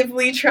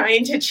actively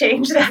trying to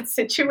change that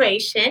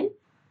situation.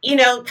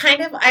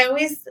 I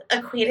always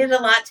equate it a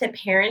lot to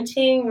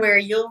parenting, where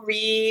you'll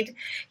read,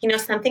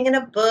 something in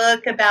a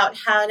book about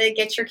how to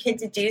get your kid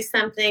to do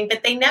something,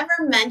 but they never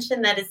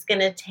mention that it's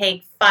going to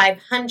take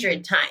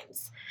 500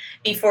 times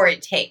before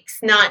it takes,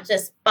 not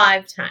just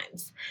 5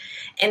 times.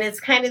 And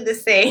it's kind of the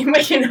same,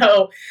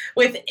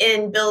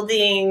 within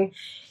building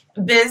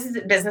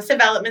business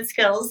development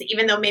skills,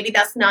 even though maybe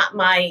that's not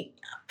my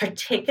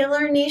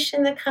particular niche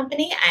in the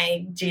company.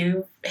 I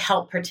do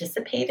help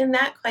participate in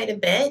that quite a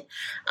bit.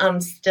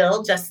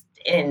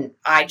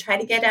 I try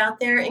to get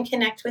out there and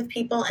connect with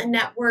people and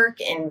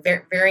network, and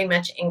very, very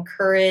much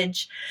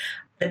encourage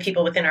the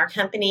people within our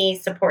company,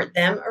 support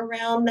them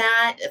around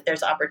that. If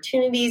there's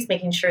opportunities,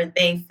 making sure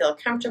they feel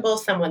comfortable,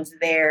 someone's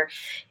there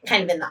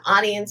kind of in the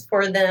audience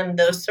for them,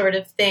 those sort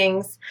of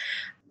things.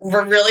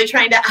 we're really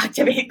trying to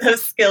activate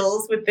those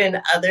skills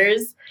within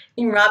others.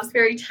 I mean, Rob's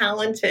very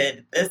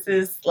talented. This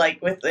is like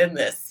within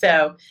this.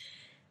 So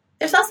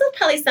there's also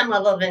probably some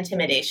level of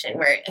intimidation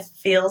where it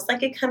feels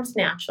like it comes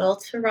natural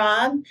to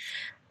Rob,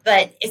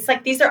 but it's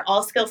like these are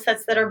all skill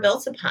sets that are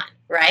built upon,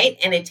 right?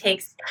 And it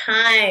takes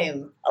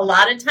time, a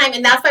lot of time.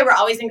 And that's why we're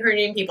always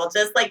encouraging people,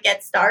 just like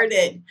get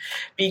started,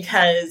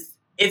 because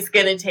it's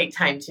going to take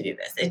time to do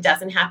this. It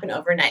doesn't happen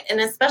overnight. And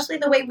especially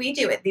the way we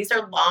do it. These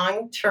are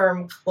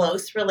long-term,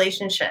 close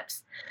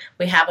relationships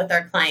we have with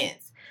our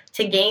clients.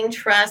 To gain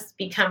trust,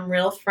 become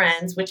real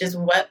friends, which is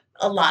what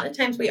a lot of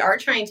times we are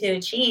trying to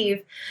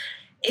achieve.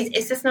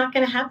 It's just not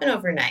going to happen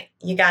overnight.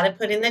 You got to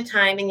put in the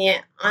time, and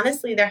yet,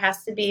 honestly, there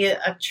has to be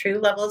a true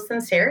level of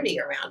sincerity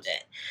around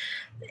it.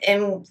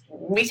 And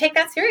we take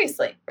that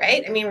seriously,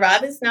 right? I mean,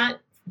 Rob is not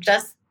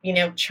just,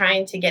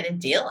 trying to get a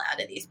deal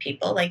out of these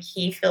people. Like,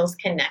 he feels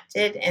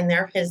connected, and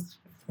they're his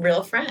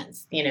real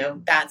friends.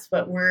 That's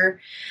what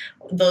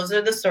those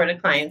are the sort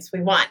of clients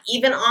we want,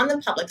 even on the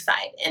public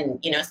side. And,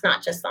 it's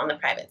not just on the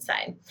private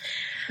side.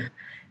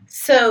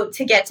 So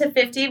to get to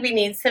 50, we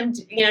need some,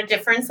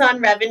 difference on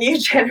revenue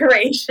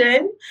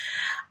generation.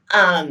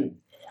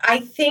 I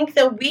think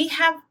that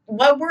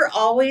what we're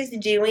always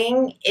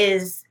doing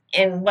is,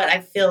 and what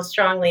I feel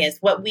strongly is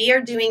what we are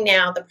doing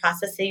now, the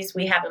processes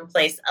we have in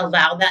place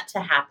allow that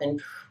to happen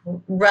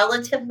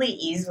relatively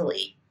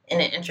easily in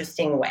an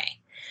interesting way.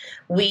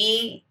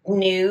 We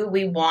knew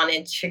we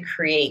wanted to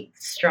create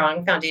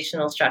strong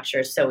foundational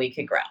structures so we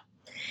could grow,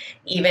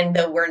 even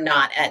though we're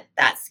not at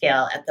that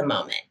scale at the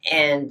moment.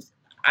 And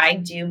I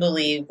do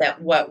believe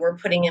that what we're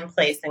putting in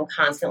place and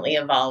constantly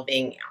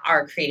evolving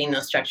are creating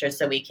those structures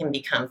so we can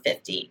become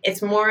 50.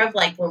 It's more of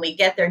like, when we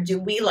get there, do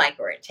we like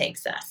where it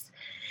takes us?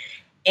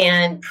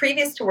 And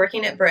previous to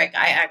working at Brick,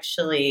 I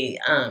actually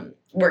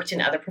worked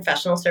in other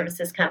professional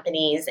services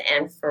companies.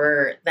 And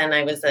then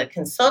I was a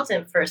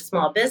consultant for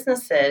small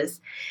businesses.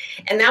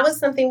 And that was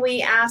something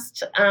we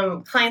asked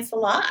clients a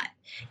lot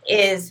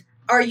is,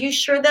 are you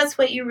sure that's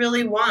what you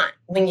really want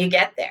when you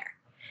get there?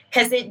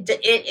 Because it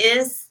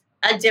is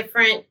a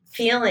different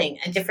feeling,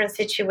 a different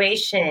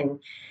situation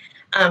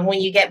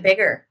when you get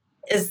bigger.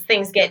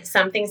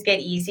 Some things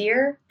get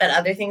easier, but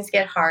other things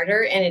get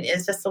harder, and it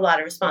is just a lot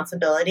of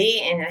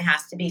responsibility, and it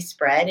has to be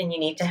spread, and you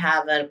need to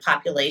have a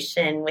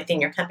population within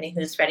your company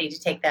who's ready to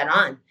take that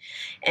on.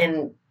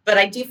 But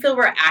I do feel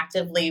we're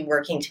actively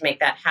working to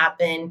make that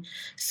happen,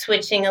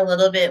 switching a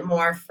little bit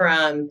more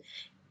from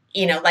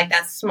like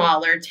that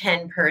smaller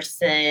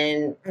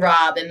 10-person,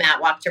 Rob and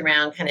Matt walked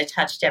around, kind of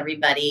touched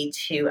everybody,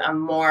 to a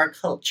more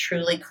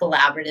truly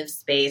collaborative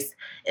space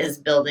is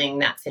building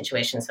that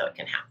situation so it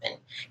can happen.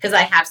 Because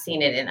I have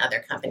seen it in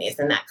other companies,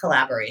 and that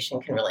collaboration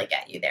can really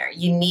get you there.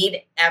 You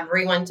need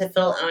everyone to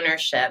feel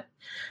ownership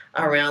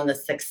around the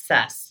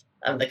success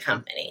of the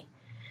company.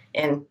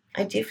 And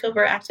I do feel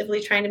we're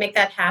actively trying to make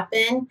that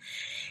happen.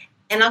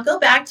 And I'll go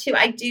back to,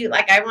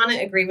 I want to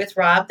agree with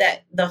Rob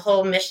that the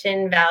whole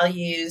mission,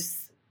 values,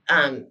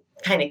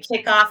 kind of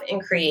kickoff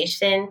and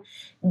creation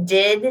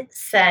did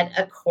set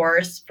a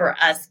course for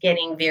us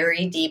getting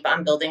very deep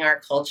on building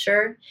our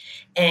culture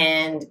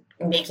and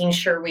making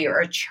sure we were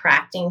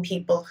attracting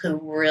people who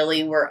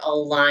really were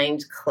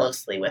aligned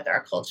closely with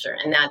our culture.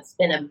 And that's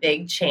been a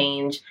big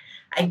change.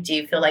 I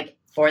do feel like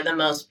for the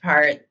most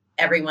part,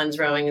 everyone's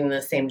rowing in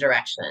the same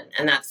direction.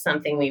 And that's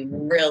something we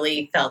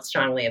really felt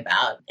strongly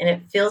about. And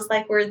it feels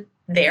like we're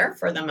there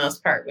for the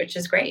most part, which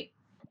is great.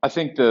 I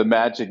think the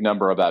magic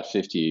number about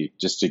 50,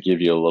 just to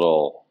give you a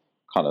little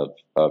kind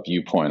of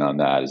viewpoint on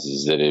that,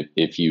 is that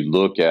if you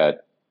look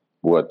at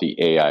what the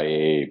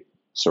AIA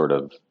sort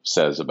of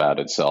says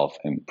about itself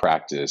in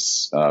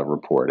practice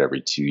report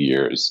every 2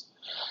 years,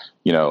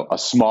 a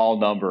small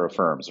number of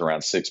firms, around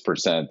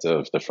 6%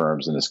 of the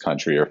firms in this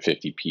country are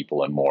 50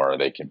 people and more.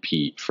 They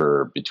compete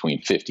for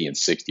between 50 and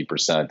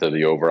 60% of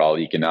the overall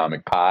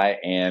economic pie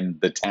and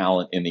the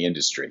talent in the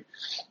industry,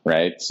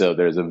 right? So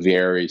there's a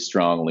very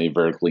strongly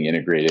vertically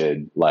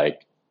integrated,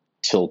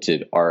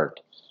 tilted arc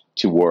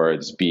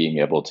towards being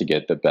able to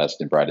get the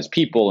best and brightest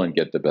people and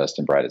get the best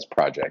and brightest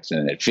projects.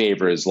 And it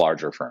favors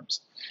larger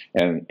firms.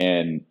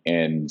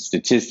 And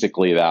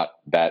statistically,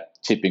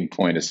 that tipping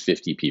point is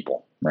 50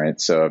 people.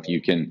 Right. So if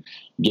you can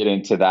get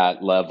into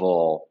that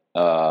level,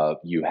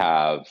 you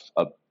have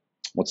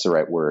what's the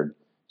right word?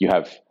 You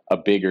have a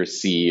bigger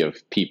sea of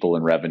people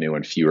and revenue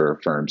and fewer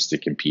firms to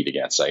compete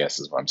against, I guess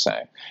is what I'm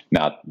saying.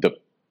 Now,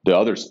 the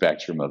other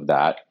spectrum of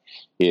that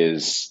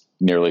is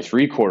nearly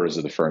 3/4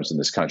 of the firms in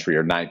this country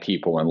are 9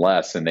 people and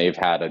less, and they've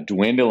had a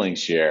dwindling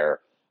share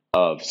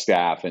of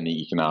staff in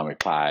the economic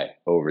pie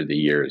over the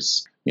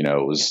years. It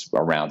was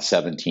around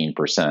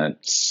 17%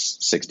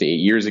 6 to 8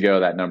 years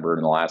ago. That number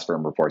in the last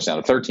firm report's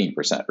down to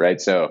 13%, right?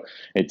 So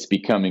it's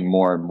becoming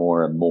more and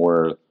more and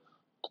more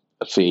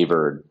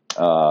favored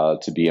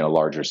to be in a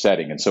larger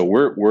setting. And so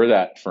we're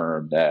that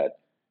firm that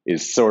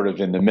is sort of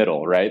in the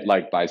middle, right?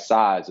 Like by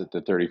size, at the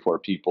 34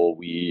 people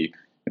we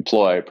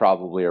employ,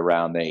 probably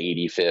around the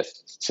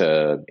 85th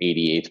to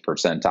 88th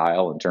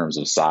percentile in terms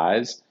of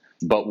size.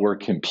 but we're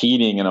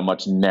competing in a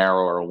much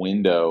narrower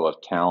window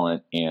of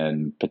talent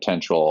and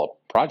potential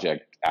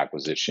project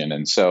acquisition.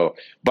 And so,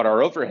 but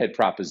our overhead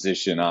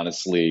proposition,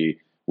 honestly,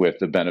 with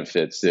the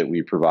benefits that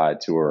we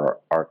provide to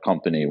our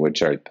company,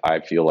 which I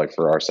feel like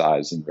for our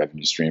size and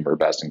revenue stream are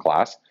best in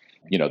class.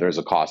 There's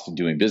a cost of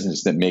doing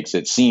business that makes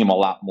it seem a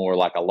lot more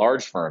like a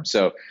large firm.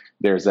 So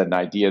there's an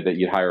idea that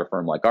you'd hire a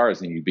firm like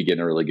ours and you'd be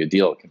getting a really good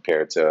deal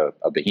compared to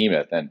a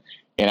behemoth. And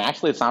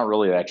actually, it's not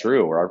really that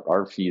true.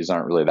 Our fees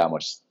aren't really that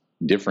much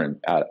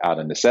different out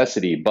of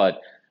necessity. But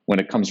when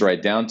it comes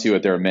right down to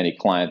it, there are many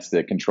clients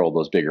that control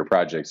those bigger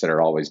projects that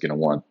are always going to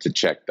want to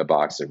check the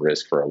box of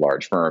risk for a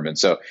large firm. And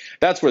so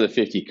that's where the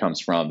 50 comes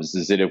from,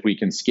 is that if we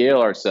can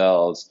scale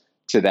ourselves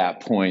to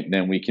that point,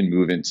 then we can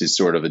move into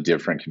sort of a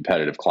different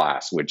competitive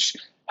class, which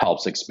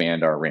helps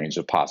expand our range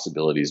of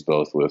possibilities,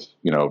 both with,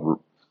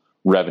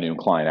 revenue and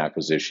client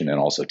acquisition and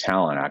also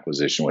talent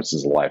acquisition, which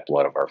is the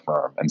lifeblood of our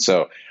firm. And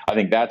so I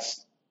think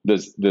that's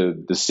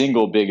the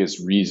single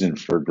biggest reason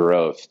for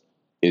growth,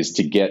 is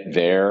to get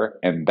there.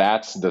 And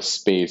that's the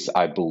space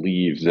I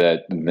believe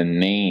that the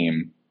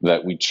name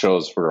that we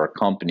chose for our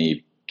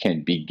company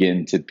can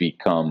begin to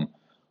become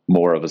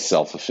more of a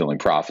self-fulfilling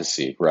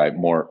prophecy, right?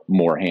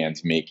 More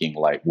hands making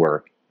light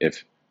work,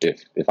 if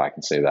I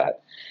can say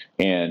that.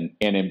 And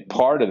in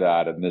part of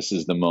that, and this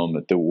is the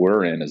moment that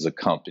we're in as a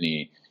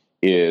company,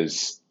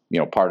 is,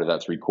 part of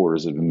that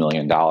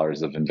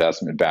 $750,000 of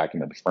investment back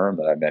into the firm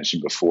that I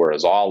mentioned before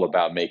is all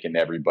about making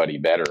everybody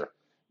better,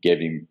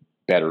 giving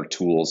better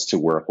tools to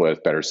work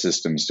with, better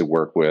systems to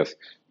work with,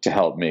 to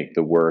help make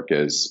the work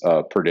as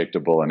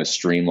predictable and as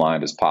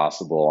streamlined as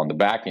possible on the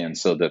back end,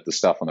 so that the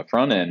stuff on the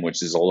front end,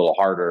 which is a little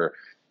harder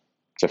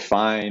to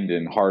find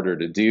and harder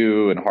to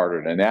do and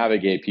harder to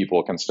navigate,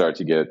 people can start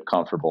to get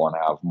comfortable and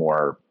have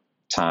more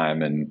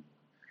time and,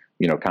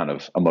 kind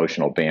of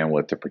emotional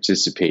bandwidth to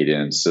participate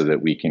in, so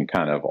that we can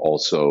kind of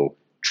also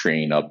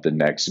train up the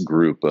next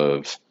group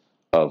of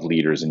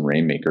leaders and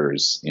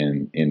rainmakers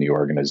in the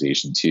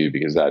organization too,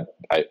 because I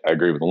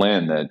agree with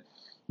Lynn that,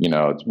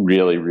 it's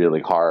really,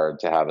 really hard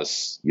to have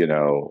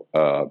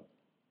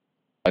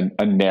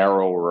a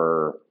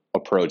narrower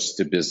approach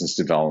to business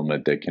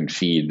development that can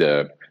feed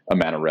the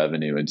amount of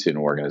revenue into an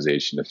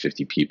organization of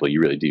 50 people. You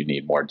really do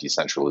need more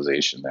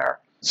decentralization there.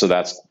 So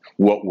that's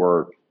what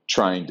we're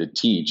trying to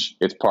teach.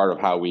 It's part of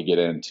how we get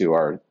into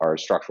our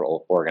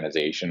structural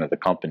organization of the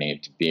company,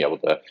 to be able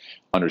to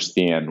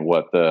understand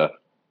what I'm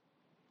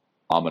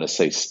going to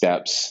say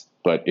steps,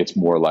 but it's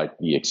more like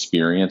the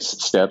experience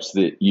steps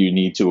that you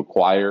need to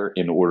acquire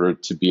in order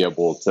to be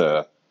able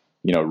to,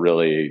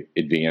 really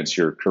advance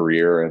your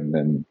career and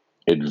then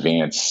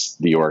advance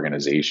the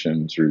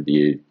organization through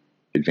the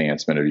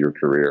advancement of your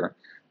career,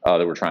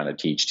 that we're trying to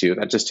teach too.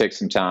 That just takes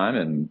some time.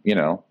 And,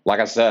 like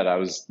I said, I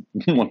was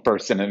one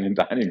person at a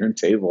dining room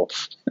table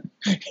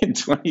in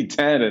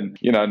 2010. And,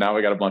 now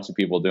we got a bunch of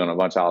people doing a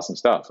bunch of awesome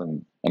stuff.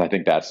 And I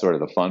think that's sort of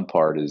the fun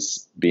part,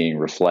 is being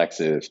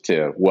reflexive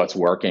to what's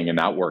working and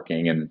not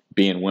working, and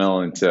being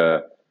willing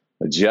to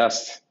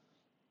adjust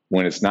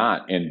when it's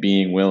not, and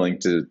being willing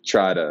to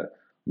try to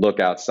look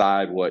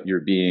outside what you're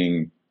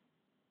being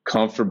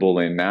comfortable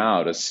in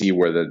now to see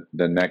where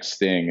the next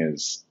thing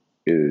is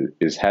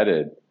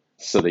headed,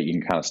 so that you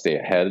can kind of stay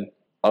ahead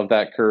of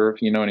that curve.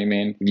 You know what I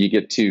mean? If you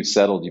get too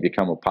settled, you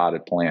become a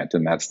potted plant,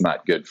 and that's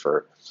not good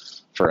for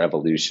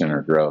evolution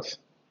or growth.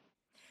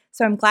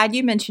 So I'm glad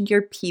you mentioned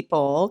your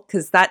people,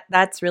 because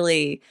that's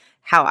really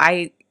how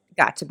I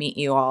got to meet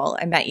you all.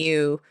 I met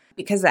you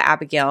because of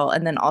Abigail,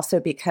 and then also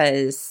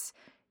because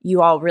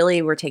you all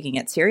really were taking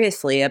it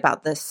seriously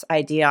about this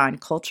idea on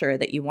culture,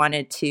 that you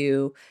wanted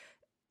to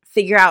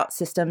figure out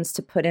systems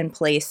to put in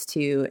place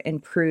to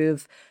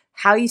improve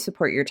how you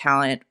support your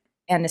talent.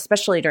 And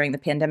especially during the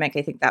pandemic,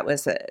 I think that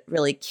was a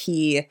really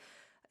key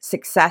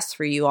success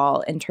for you all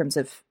in terms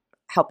of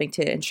helping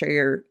to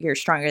ensure your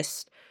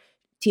strongest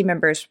team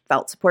members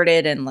felt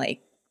supported, and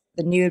like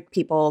the new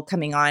people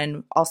coming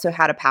on also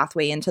had a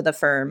pathway into the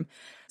firm.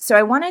 So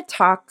I want to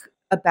talk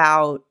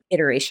about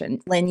iteration.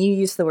 Lynn, you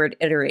used the word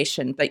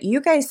iteration, but you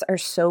guys are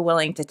so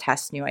willing to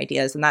test new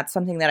ideas. And that's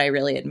something that I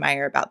really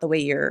admire about the way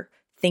you're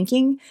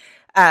thinking.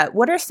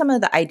 What are some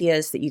of the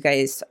ideas that you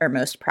guys are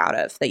most proud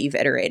of that you've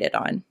iterated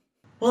on?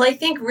 Well, I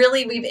think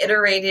really we've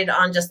iterated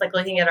on just like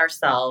looking at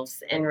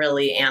ourselves and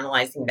really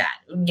analyzing that.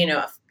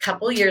 A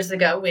couple years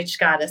ago, which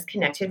got us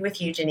connected with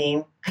you,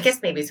 Janine, I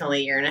guess maybe it's only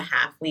a year and a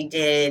half, we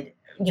did,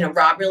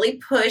 Rob really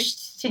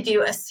pushed to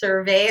do a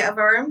survey of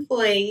our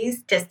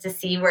employees just to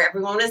see where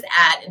everyone was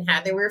at and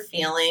how they were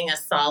feeling a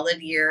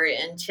solid year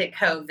into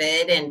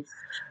COVID. And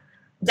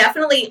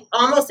definitely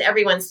almost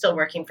everyone's still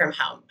working from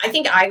home. I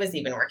think I was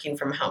even working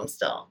from home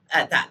still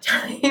at that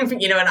time,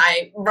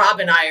 and Rob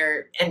and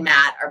I and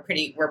Matt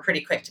we're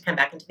pretty quick to come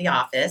back into the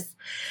office.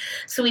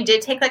 So we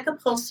did take like a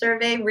pulse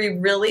survey. We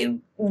really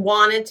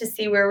wanted to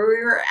see where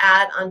we were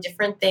at on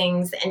different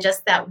things, and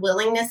just that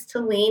willingness to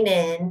lean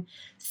in,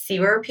 see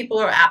where people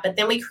are at. But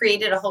then we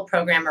created a whole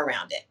program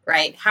around it,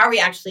 right? How are we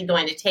actually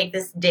going to take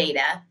this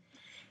data,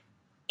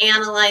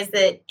 analyze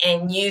it,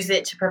 and use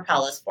it to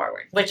propel us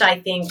forward, which I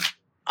think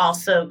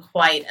also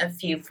quite a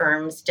few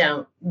firms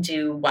don't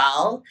do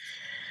well.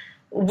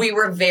 We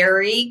were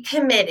very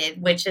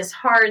committed, which is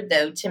hard,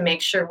 though, to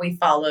make sure we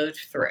followed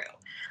through.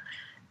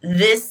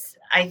 This,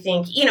 I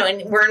think,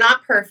 and we're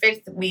not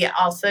perfect. We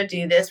also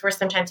do this where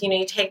sometimes,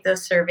 you take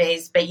those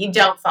surveys, but you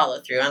don't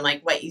follow through on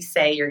like what you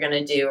say you're going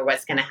to do or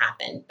what's going to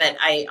happen. But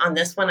on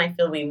this one, I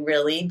feel we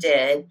really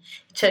did.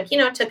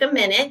 It took a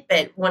minute,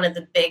 but one of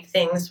the big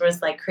things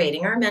was like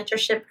creating our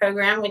mentorship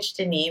program, which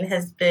Deneen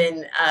has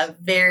been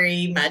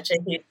very much a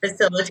huge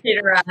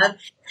facilitator of,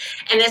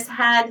 and has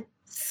had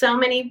so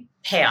many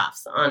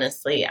payoffs,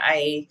 honestly.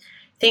 I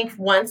think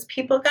once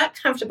people got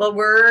comfortable,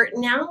 we're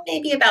now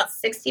maybe about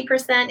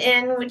 60%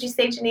 in, would you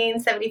say,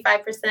 Janine,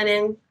 75%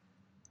 in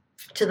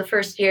to the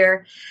first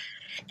year.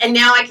 And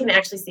now I can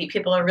actually see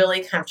people are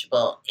really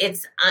comfortable.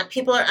 It's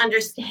people are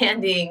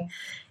understanding.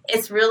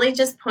 It's really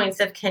just points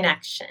of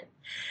connection.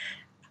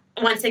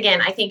 Once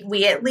again, I think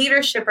we at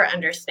leadership are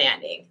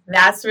understanding.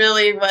 That's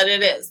really what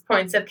it is,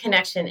 points of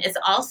connection. It's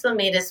also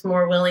made us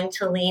more willing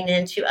to lean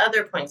into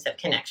other points of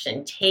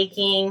connection,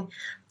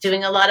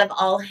 doing a lot of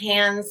all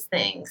hands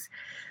things,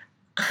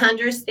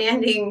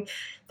 understanding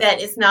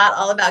that it's not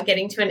all about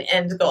getting to an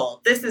end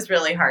goal. This is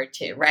really hard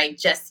too, right?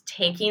 Just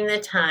taking the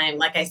time,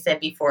 like I said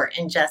before,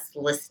 and just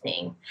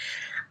listening.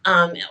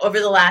 Over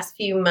the last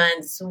few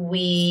months,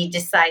 we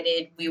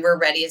decided we were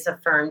ready as a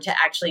firm to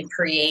actually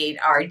create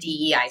our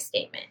DEI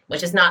statement,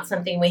 which is not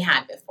something we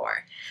had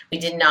before. We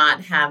did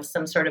not have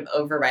some sort of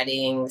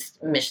overriding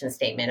mission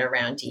statement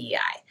around DEI.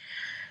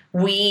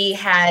 We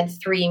had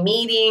 3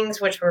 meetings,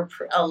 which were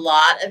a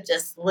lot of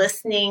just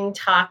listening,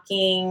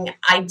 talking.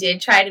 I did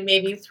try to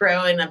maybe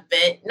throw in a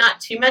bit, not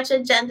too much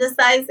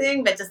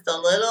agenda-sizing, but just a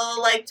little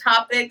like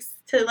topics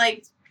to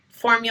like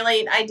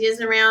formulate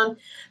ideas around.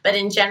 But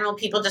in general,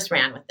 people just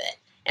ran with it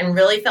and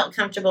really felt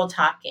comfortable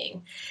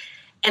talking.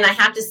 And I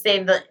have to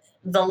say that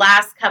the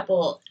last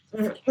couple,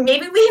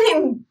 maybe we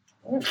didn't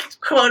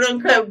quote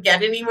unquote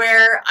get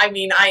anywhere. I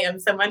mean, I am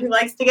someone who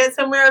likes to get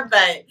somewhere,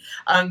 but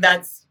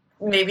that's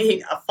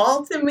maybe a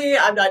fault in me.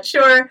 I'm not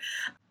sure.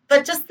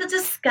 But just the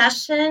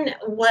discussion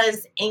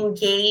was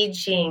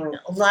engaging,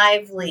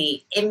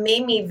 lively. It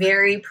made me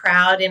very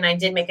proud. And I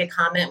did make a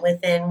comment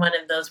within one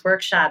of those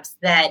workshops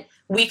that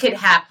we could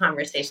have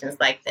conversations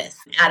like this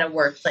at a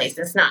workplace.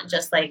 It's not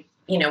just like,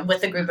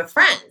 with a group of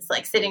friends,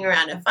 like sitting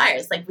around a fire.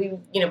 It's like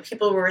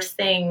people were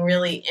saying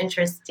really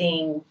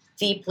interesting,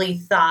 deeply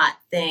thought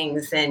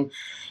things. And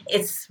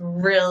it's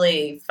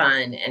really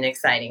fun and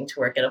exciting to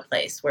work at a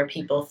place where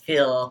people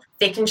feel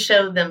they can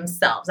show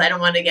themselves. I don't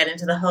want to get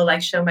into the whole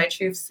like show my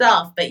true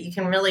self, but you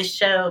can really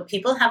show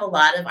people have a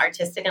lot of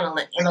artistic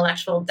and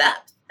intellectual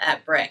depth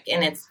at Brick,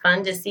 and it's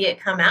fun to see it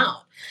come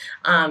out.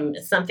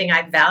 It's something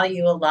I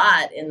value a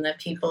lot in the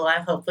people I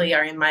hopefully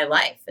are in my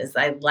life, is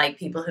I like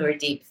people who are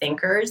deep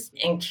thinkers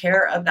and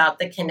care about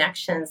the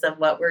connections of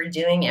what we're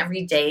doing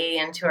every day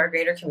into our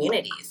greater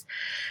communities.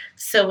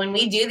 So when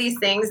we do these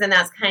things, and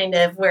that's kind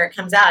of where it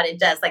comes out, it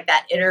does like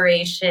that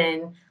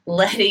iteration,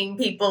 letting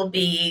people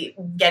be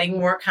getting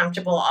more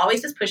comfortable,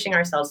 always just pushing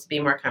ourselves to be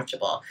more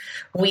comfortable.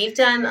 We've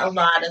done a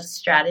lot of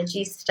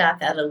strategy stuff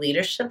at a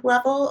leadership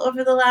level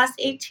over the last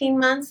 18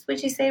 months,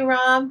 would you say,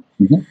 Rob?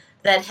 Mm-hmm.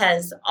 That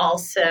has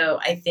also,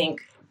 I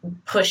think,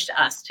 pushed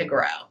us to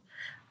grow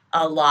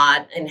a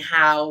lot in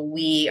how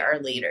we are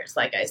leaders,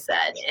 like I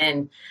said.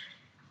 And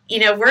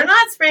we're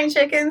not spring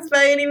chickens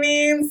by any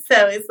means.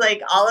 So it's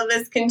like all of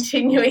us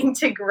continuing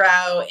to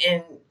grow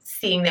and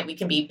seeing that we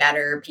can be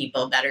better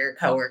people, better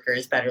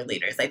coworkers, better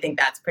leaders. I think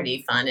that's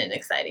pretty fun and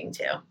exciting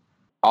too.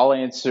 I'll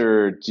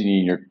answer,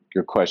 Janine,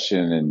 your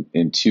question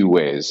in 2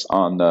 ways.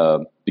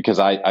 Because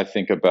I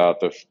think about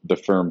the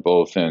firm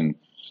both in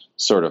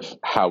sort of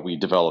how we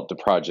develop the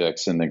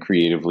projects and then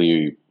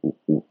creatively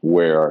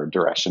where our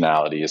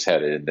directionality is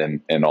headed.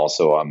 And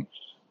also I'm,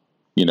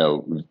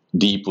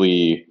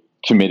 deeply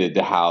committed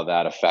to how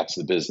that affects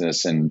the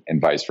business and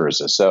vice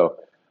versa. So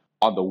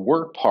on the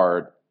work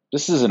part,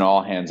 this is an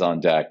all hands on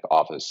deck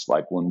office.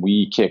 Like when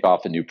we kick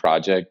off a new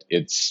project,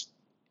 it's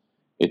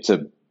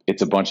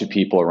a bunch of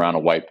people around a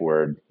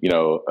whiteboard.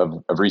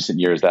 Of recent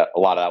years, that a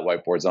lot of that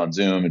whiteboard's on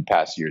Zoom. In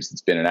past years,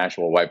 it's been an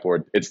actual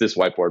whiteboard. It's this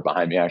whiteboard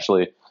behind me,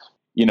 actually.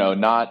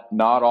 Not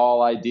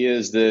all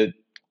ideas that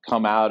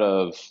come out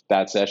of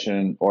that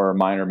session or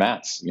minor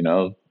Matt's.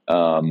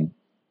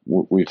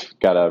 We've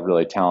got a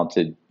really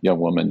talented young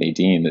woman,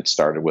 Nadine, that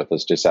started with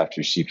us just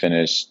after she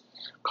finished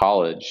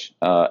college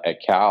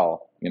at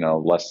Cal,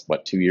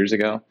 2 years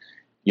ago.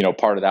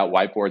 Part of that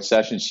whiteboard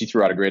session, she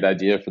threw out a great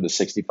idea for the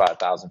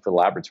 $65,000 for the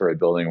laboratory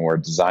building we're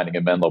designing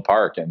in Menlo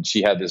Park. And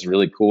she had this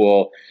really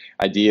cool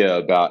idea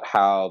about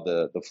how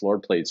the floor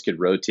plates could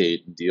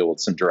rotate and deal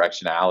with some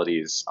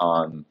directionalities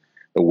on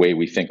the way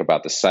we think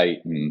about the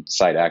site and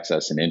site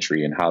access and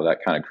entry, and how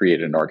that kind of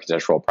created an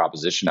architectural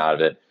proposition out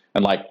of it.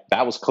 And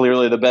that was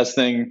clearly the best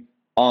thing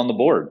on the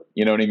board.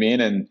 You know what I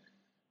mean? And,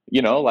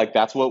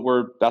 that's what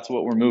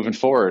we're moving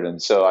forward.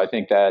 And so I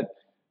think that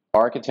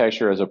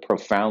architecture is a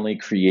profoundly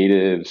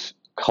creative,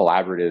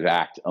 collaborative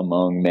act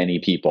among many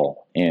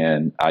people.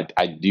 And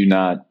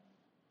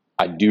I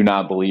I do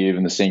not believe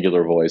in the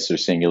singular voice or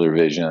singular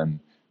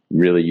vision.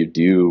 Really, you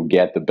do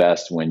get the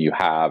best when you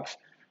have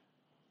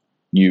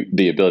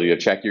the ability to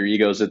check your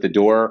egos at the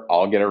door.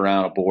 I'll get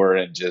around a board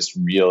and just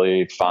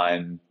really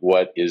find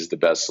what is the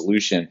best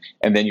solution.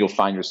 And then you'll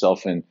find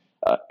yourself in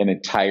an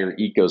entire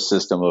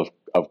ecosystem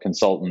of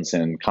consultants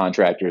and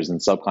contractors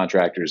and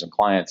subcontractors and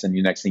clients. And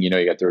the next thing you know,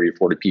 you got 30 or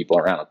 40 people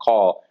around a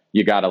call.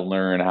 You got to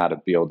learn how to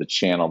be able to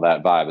channel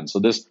that vibe. And so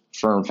this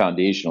firm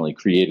foundationally,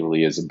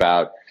 creatively, is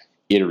about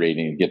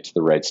iterating to get to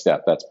the right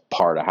step. That's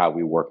part of how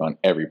we work on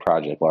every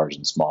project, large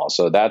and small.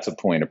 So that's a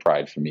point of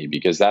pride for me,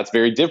 because that's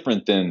very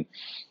different than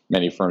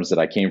many firms that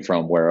I came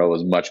from, where it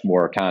was much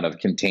more kind of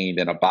contained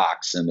in a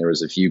box, and there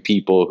was a few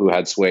people who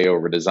had sway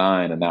over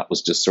design, and that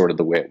was just sort of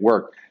the way it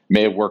worked. It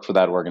may have worked for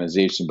that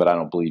organization, but I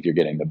don't believe you're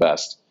getting the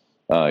best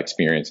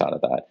experience out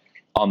of that.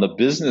 On the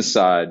business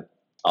side,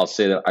 I'll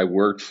say that I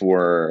worked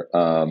for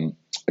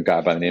a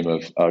guy by the name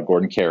of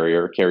Gordon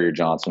Carrier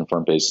Johnson,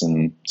 firm based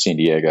in San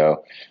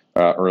Diego.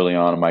 Early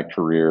on in my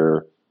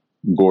career,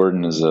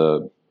 Gordon is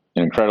an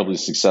incredibly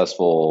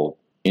successful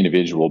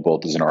individual,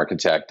 both as an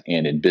architect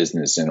and in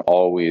business, and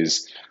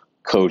always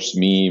coached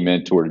me,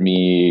 mentored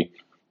me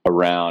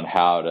around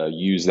how to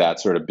use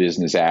that sort of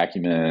business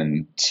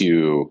acumen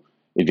to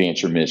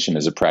advance your mission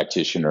as a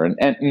practitioner.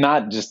 And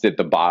not just at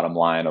the bottom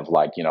line of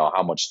like,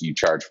 how much do you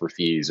charge for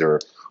fees or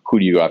who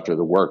do you go after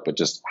the work, but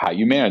just how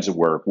you manage the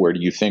work. Where do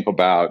you think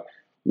about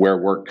where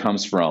work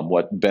comes from?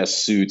 What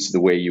best suits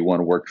the way you want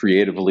to work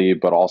creatively,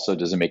 but also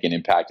does it make an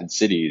impact in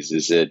cities?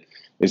 Is it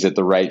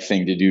the right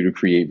thing to do to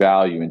create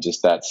value? And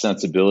just that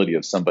sensibility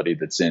of somebody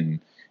that's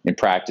in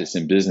practice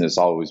in business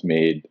always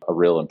made a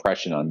real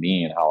impression on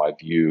me and how I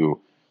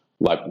view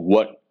like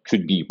what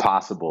could be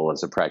possible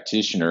as a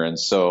practitioner. And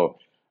so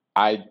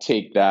I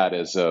take that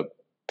as a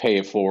pay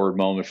it forward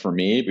moment for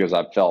me, because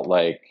I felt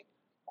like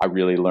I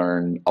really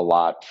learned a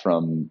lot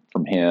from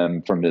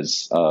him, from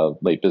his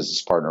late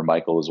business partner,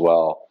 Michael, as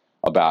well,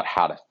 about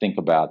how to think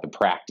about the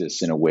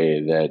practice in a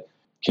way that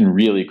can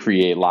really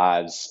create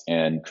lives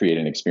and create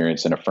an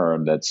experience in a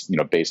firm that's,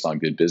 based on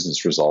good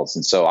business results.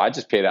 And so I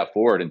just pay that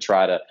forward and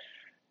try to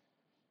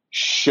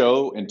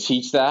show and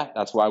teach that.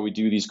 That's why we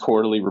do these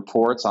quarterly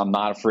reports. I'm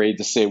not afraid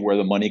to say where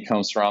the money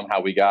comes from,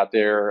 how we got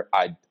there.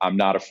 I'm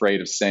not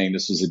afraid of saying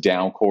this was a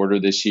down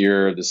quarter this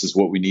year. This is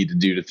what we need to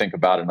do to think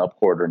about an up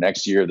quarter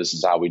next year. This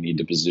is how we need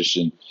to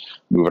position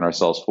moving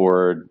ourselves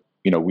forward.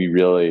 We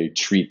really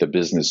treat the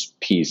business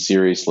piece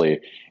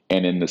seriously.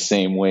 And in the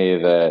same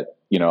way that,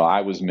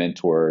 I was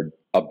mentored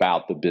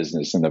about the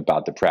business and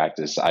about the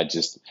practice, I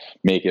just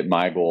make it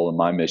my goal and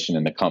my mission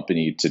in the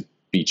company to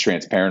be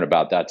transparent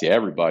about that to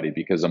everybody,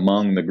 because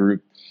among the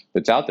group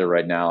that's out there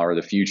right now are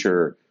the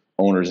future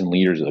owners and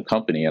leaders of the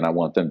company. And I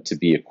want them to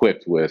be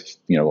equipped with,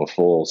 a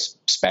full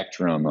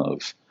spectrum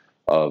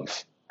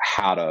of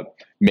how to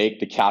make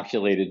the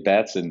calculated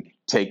bets and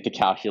take the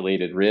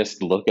calculated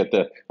risk, look at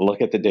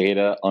the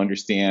data,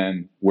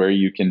 understand where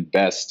you can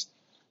best,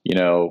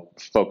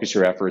 focus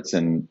your efforts,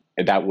 and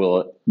that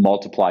will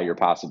multiply your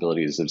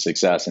possibilities of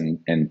success. And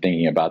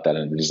thinking about that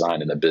in the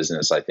design and the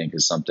business, I think,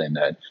 is something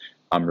that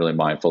I'm really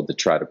mindful to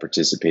try to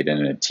participate in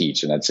and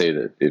teach. And I'd say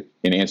that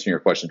in answering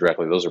your question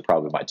directly, those are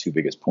probably my two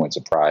biggest points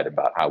of pride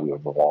about how we have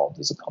evolved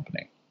as a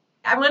company.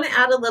 I want to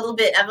add a little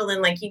bit,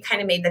 Evelyn, like you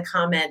kind of made the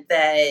comment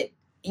that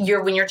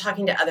when you're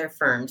talking to other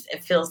firms,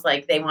 it feels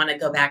like they want to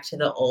go back to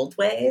the old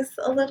ways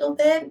a little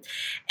bit.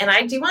 And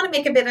I do want to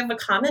make a bit of a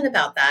comment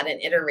about that.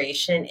 An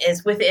iteration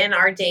is within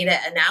our data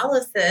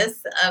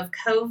analysis of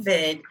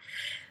COVID,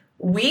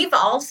 we've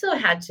also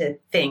had to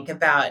think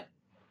about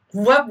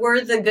what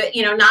were the good,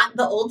 not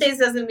the old days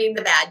doesn't mean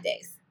the bad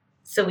days.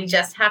 So we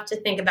just have to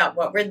think about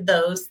what were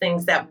those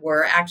things that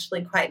were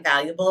actually quite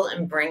valuable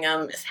and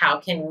how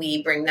can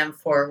we bring them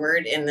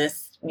forward in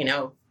this,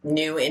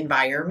 new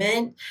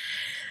environment.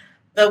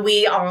 But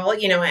we all,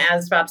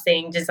 as Rob's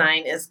saying,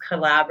 design is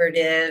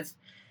collaborative.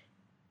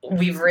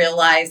 We've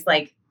realized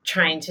like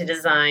trying to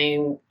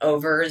design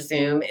over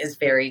Zoom is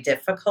very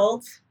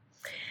difficult.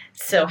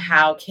 So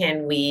how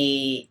can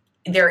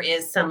there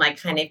is some like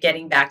kind of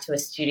getting back to a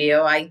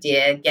studio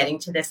idea, getting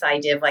to this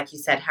idea of, like you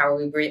said, how are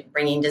we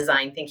bringing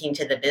design thinking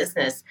to the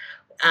business?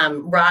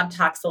 Rob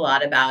talks a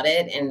lot about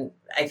it. And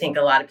I think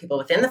a lot of people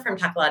within the firm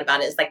talk a lot about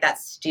it. It's like that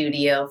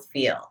studio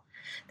feel,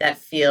 that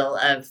feel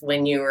of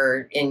when you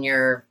were in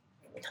your,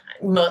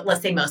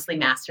 let's say mostly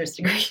master's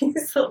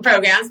degrees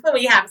programs, but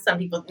we have some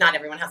people, not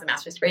everyone has a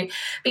master's degree,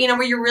 but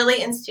where you're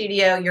really in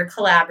studio, you're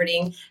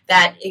collaborating,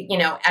 that,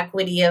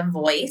 equity of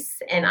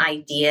voice and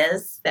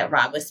ideas that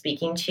Rob was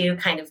speaking to,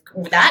 kind of,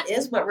 that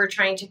is what we're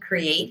trying to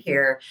create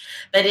here.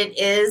 But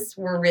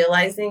we're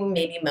realizing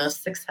maybe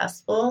most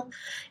successful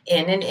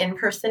in an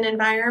in-person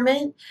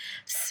environment.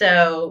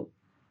 So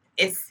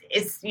it's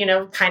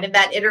kind of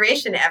that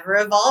iteration, ever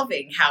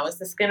evolving. How is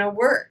this going to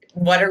work?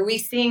 What are we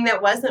seeing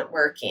that wasn't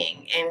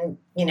working? And,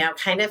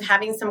 kind of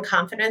having some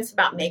confidence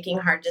about making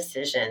hard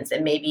decisions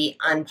and maybe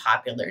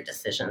unpopular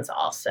decisions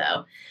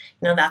also.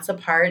 That's a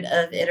part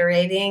of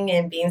iterating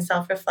and being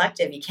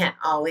self-reflective. You can't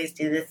always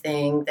do the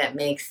thing that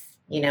makes,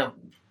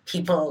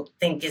 people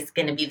think is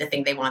going to be the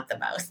thing they want the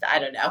most. I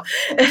don't know.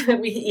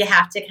 You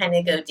have to kind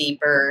of go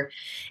deeper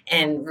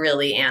and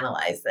really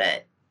analyze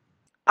it.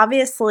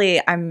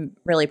 Obviously, I'm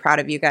really proud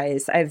of you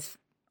guys. I've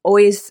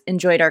always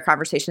enjoyed our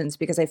conversations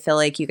because I feel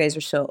like you guys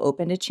are so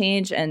open to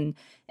change and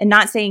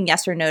not saying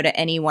yes or no to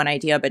any one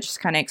idea, but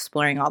just kind of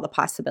exploring all the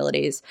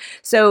possibilities.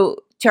 So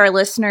to our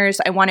listeners,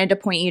 I wanted to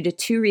point you to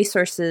 2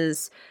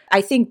 resources.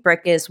 I think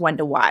Brick is one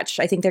to watch.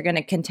 I think they're going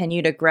to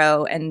continue to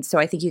grow. And so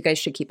I think you guys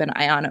should keep an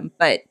eye on them.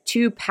 But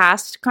 2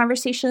 past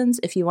conversations,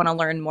 if you want to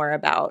learn more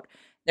about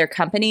their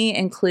company,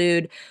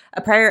 include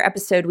a prior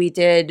episode we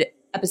did,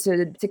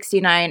 episode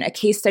 69, a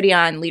case study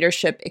on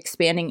leadership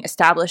expanding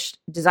established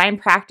design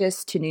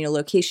practice to new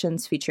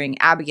locations, featuring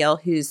Abigail,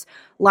 who's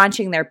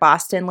launching their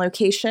Boston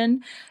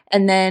location.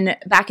 And then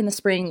back in the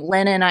spring,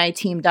 Lynn and I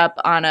teamed up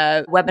on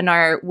a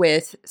webinar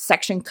with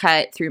Section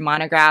Cut through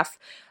Monograph,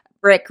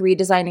 Brick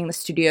redesigning the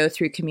studio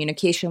through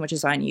communication, which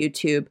is on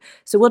YouTube.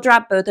 So we'll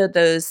drop both of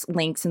those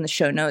links in the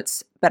show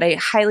notes, but I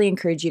highly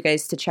encourage you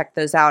guys to check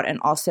those out and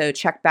also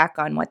check back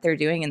on what they're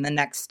doing in the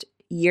next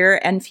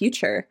year and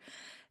future.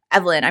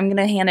 Evelyn, I'm going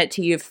to hand it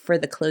to you for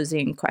the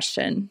closing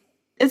question.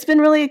 It's been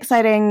really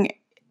exciting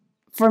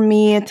for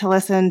me to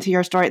listen to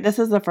your story. This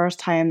is the first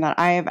time that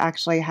I have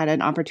actually had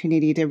an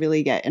opportunity to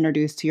really get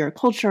introduced to your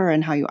culture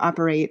and how you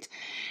operate.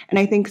 And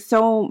I think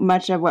so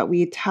much of what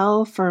we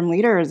tell firm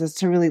leaders is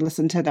to really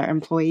listen to their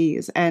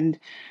employees. And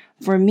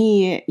for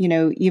me,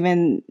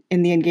 even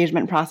in the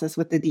engagement process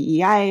with the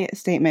DEI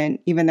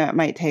statement, even though it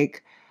might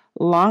take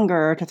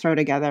longer to throw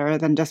together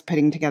than just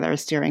putting together a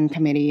steering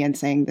committee and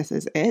saying this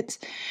is it,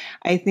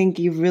 I think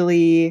you've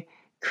really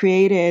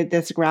created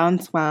this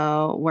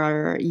groundswell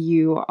where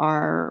you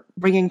are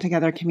bringing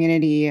together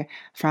community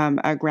from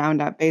a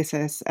ground up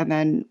basis. And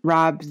then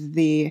Rob,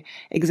 the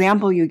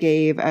example you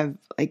gave of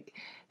like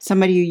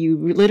somebody you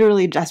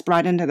literally just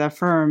brought into the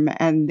firm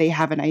and they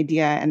have an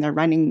idea and they're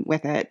running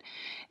with it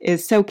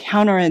is so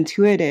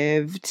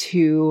counterintuitive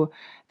to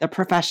the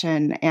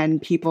profession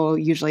and people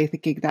usually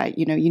thinking that,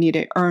 you need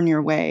to earn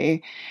your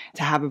way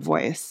to have a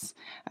voice,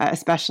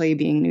 especially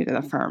being new to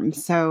the firm.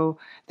 So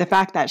the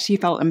fact that she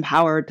felt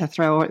empowered to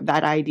throw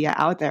that idea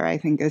out there, I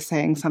think is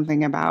saying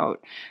something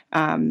about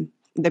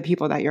the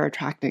people that you're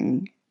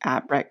attracting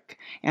at Brick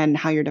and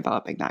how you're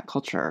developing that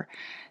culture.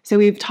 So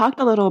we've talked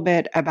a little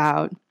bit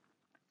about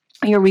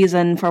your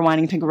reason for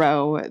wanting to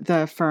grow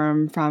the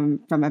firm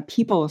from a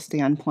people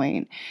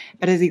standpoint.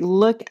 But as you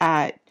look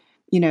at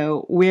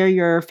where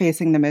you're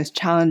facing the most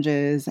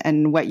challenges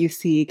and what you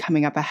see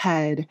coming up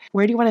ahead,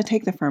 where do you want to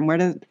take the firm? What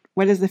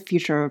does the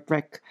future of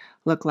Brick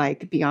look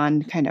like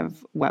beyond kind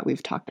of what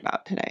we've talked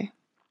about today?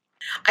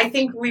 I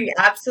think we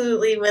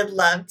absolutely would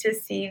love to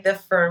see the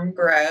firm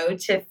grow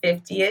to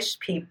 50-ish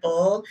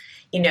people,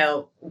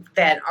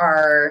 that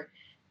are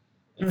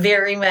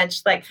very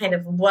much like kind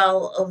of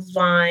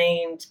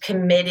well-aligned,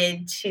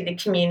 committed to the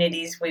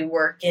communities we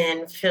work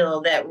in,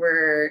 feel that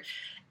we're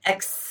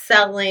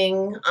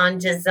excelling on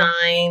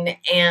design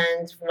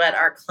and what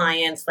our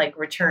clients like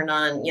return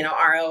on,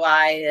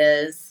 ROI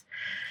is.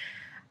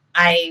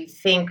 I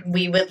think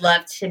we would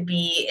love to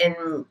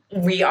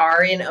we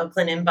are in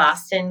Oakland and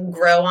Boston,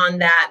 grow on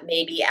that,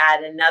 maybe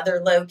add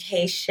another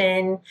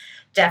location,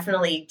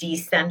 definitely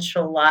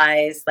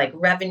decentralize like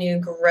revenue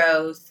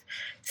growth,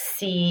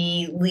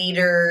 see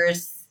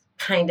leaders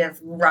kind of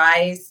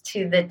rise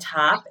to the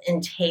top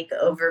and take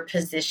over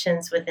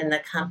positions within the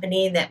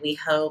company that we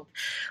hope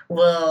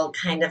will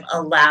kind of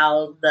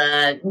allow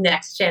the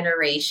next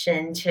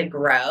generation to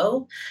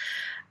grow.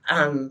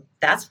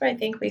 That's where I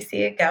think we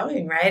see it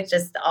going, right?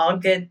 Just all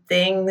good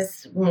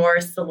things, more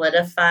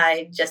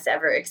solidified, just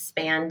ever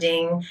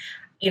expanding.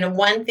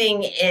 One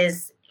thing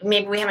is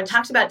maybe we haven't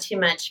talked about too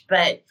much,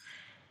 but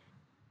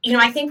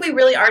I think we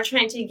really are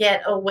trying to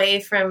get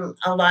away from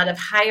a lot of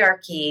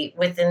hierarchy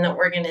within the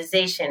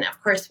organization.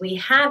 Of course, we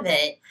have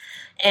it,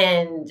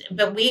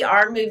 but we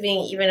are moving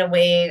even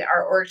away.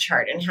 Our org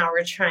chart and how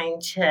we're trying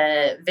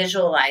to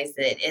visualize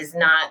it is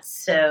not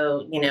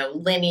so,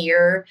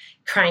 linear.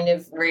 Kind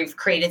of, we've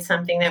created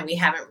something that we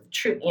haven't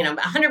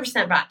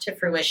 100% brought to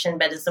fruition,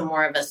 but is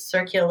more of a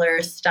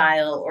circular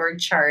style org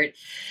chart,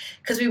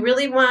 because we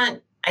really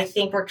want. I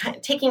think we're kind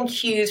of taking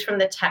cues from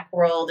the tech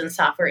world and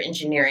software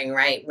engineering,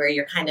 right? Where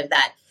you're kind of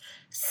that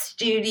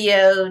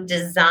studio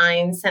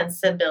design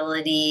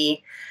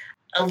sensibility,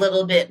 a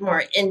little bit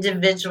more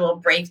individual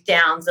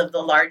breakdowns of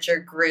the larger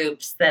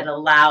groups that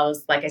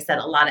allows, like I said,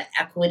 a lot of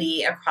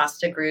equity across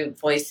the group,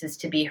 voices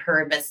to be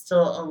heard, but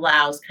still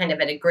allows kind of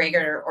at a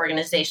greater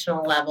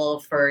organizational level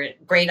for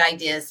great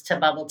ideas to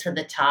bubble to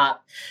the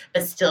top,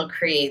 but still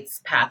creates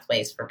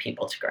pathways for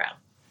people to grow.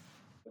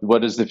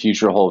 What does the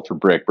future hold for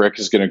Brick? Brick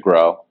is going to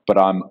grow, but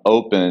I'm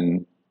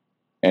open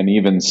and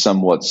even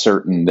somewhat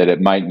certain that it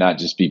might not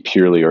just be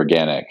purely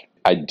organic.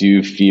 I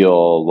do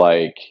feel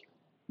like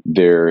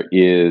there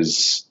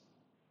is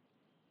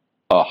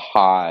a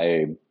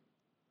high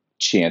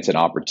chance and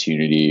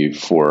opportunity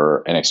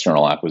for an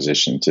external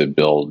acquisition to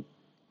build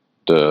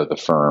the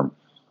firm,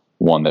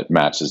 one that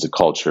matches the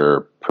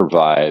culture,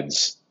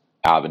 provides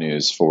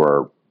avenues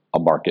for a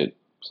market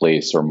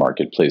place or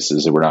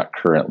marketplaces that we're not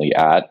currently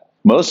at,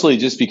 mostly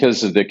just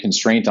because of the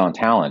constraint on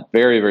talent.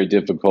 Very, very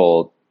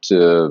difficult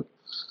to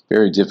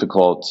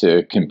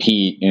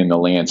compete in the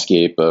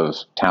landscape of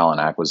talent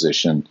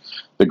acquisition.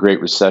 The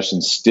Great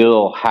Recession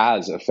still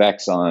has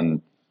effects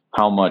on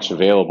how much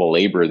available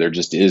labor there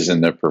just is in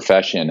the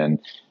profession,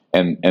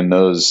 and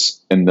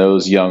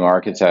those young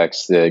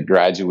architects that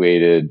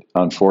graduated,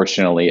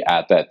 unfortunately,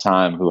 at that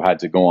time, who had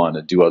to go on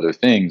to do other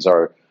things,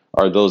 are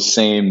those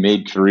same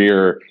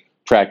mid-career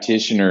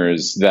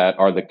practitioners that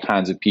are the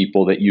kinds of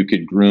people that you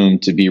could groom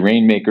to be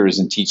rainmakers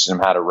and teach them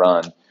how to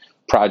run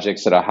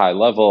projects at a high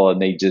level,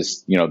 and they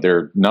just,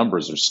 their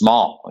numbers are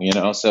small,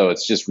 so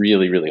it's just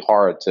really, really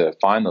hard to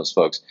find those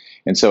folks.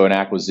 And so an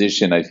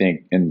acquisition, I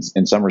think, in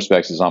some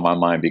respects is on my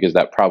mind, because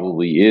that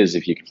probably is,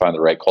 if you can find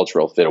the right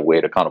cultural fit, a way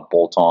to kind of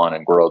bolt on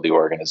and grow the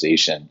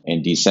organization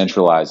and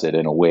decentralize it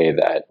in a way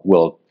that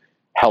will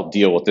help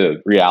deal with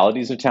the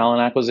realities of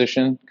talent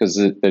acquisition, because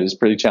it is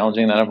pretty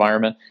challenging in that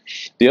environment.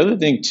 The other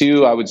thing,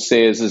 too, I would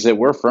say is that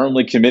we're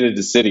firmly committed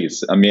to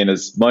cities. I mean,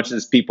 as much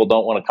as people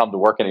don't want to come to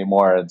work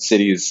anymore, and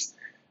cities,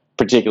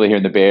 particularly here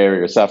in the Bay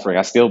Area, are suffering,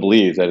 I still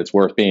believe that it's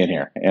worth being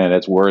here, and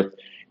it's worth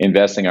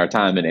investing our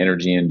time and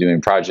energy in doing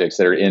projects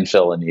that are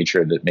infill in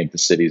nature, that make the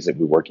cities that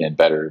we work in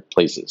better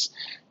places.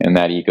 And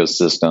that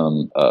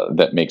ecosystem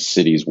that makes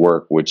cities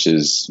work, which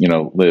is,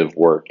 live,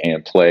 work,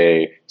 and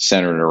play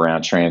centered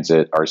around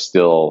transit, are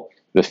still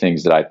the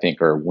things that I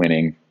think are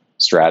winning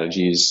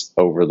strategies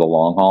over the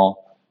long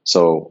haul.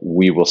 So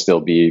we will still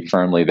be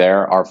firmly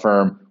there. Our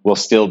firm will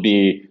still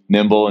be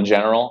nimble in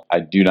general. I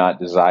do not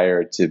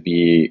desire to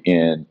be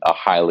in a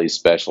highly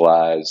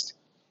specialized,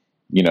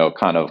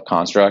 kind of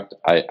construct.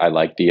 I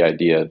like the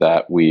idea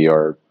that we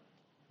are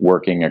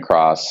working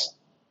across,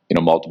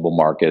 multiple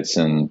markets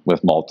and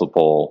with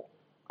multiple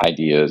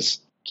ideas.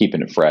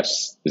 Keeping it fresh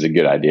is a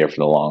good idea for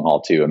the long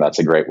haul too, and that's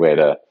a great way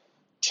to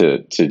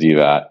do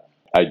that.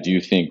 I do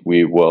think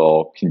we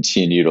will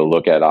continue to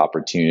look at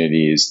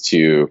opportunities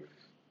to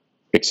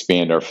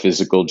expand our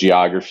physical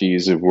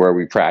geographies of where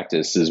we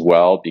practice as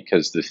well,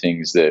 because the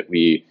things that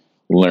we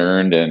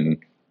learned and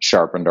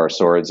sharpened our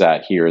swords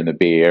at here in the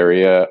Bay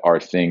Area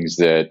are things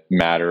that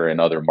matter in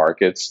other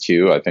markets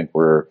too. I think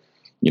we're,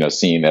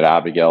 seeing that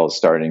Abigail is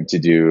starting to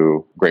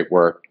do great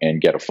work and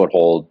get a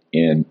foothold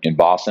in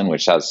Boston,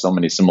 which has so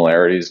many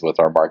similarities with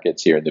our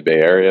markets here in the Bay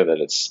Area, that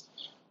it's,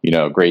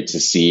 great to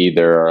see.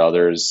 There are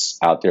others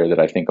out there that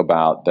I think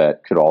about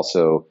that could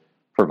also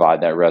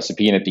provide that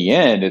recipe. And at the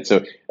end, it's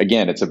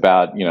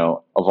about,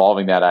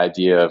 evolving that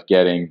idea of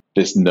getting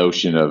this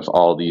notion of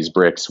all these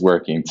bricks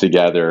working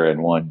together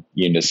in one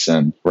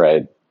unison,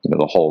 right?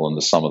 The whole and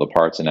the sum of the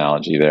parts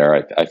analogy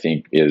there, I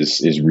think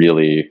is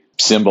really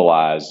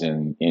symbolized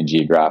in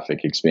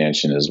geographic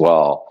expansion as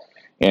well.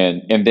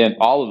 And then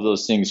all of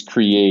those things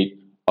create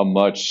a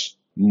much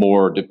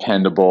more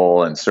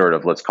dependable and sort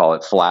of, let's call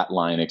it,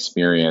 flatline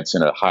experience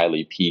in a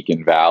highly peak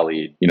and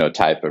valley,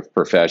 type of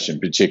profession,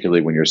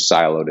 particularly when you're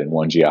siloed in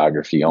one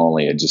geography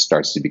only. It just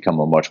starts to become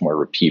a much more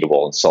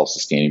repeatable and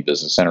self-sustaining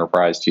business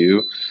enterprise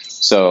too.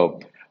 So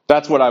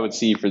that's what I would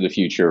see for the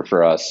future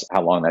for us.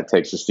 How long that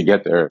takes us to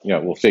get there,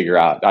 we'll figure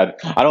out. I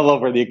don't know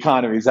where the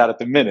economy's at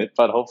the minute,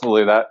 but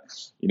hopefully that,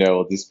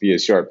 will just be a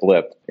short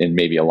blip, and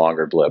maybe a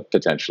longer blip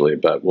potentially,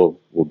 but we'll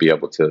be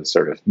able to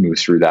sort of move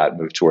through that,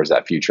 move towards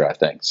that future, I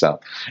think. So,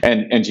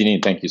 and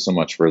Janine, thank you so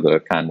much for the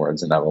kind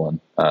words, and Evelyn,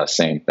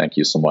 same. Thank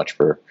you so much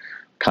for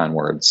kind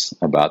words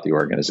about the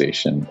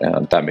organization.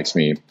 That makes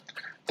me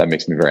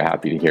very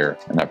happy to hear,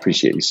 and I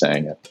appreciate you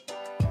saying it.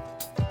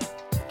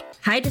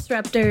 Hi,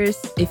 Disruptors.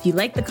 If you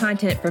like the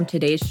content from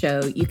today's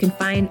show, you can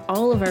find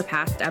all of our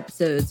past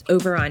episodes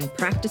over on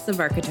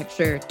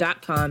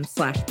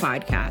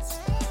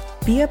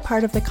practiceofarchitecture.com/podcast. Be a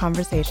part of the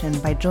conversation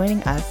by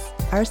joining us,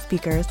 our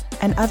speakers,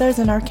 and others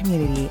in our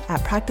community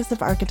at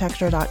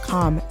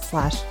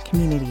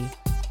practiceofarchitecture.com/community.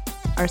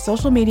 Our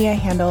social media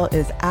handle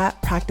is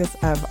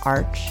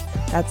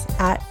 @practiceofarch. That's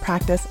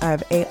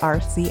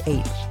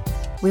 @practiceofarch.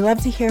 We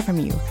love to hear from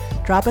you.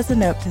 Drop us a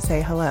note to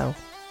say hello.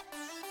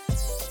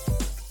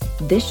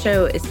 This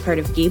show is part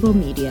of Gable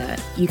Media.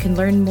 You can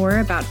learn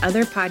more about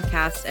other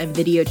podcasts and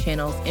video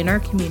channels in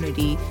our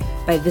community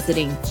by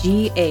visiting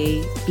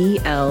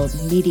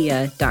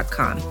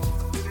gablmedia.com.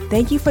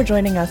 Thank you for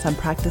joining us on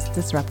Practice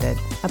Disrupted,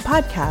 a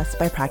podcast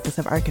by Practice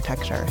of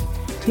Architecture.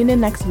 Tune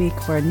in next week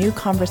for a new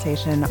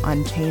conversation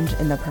on change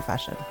in the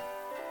profession.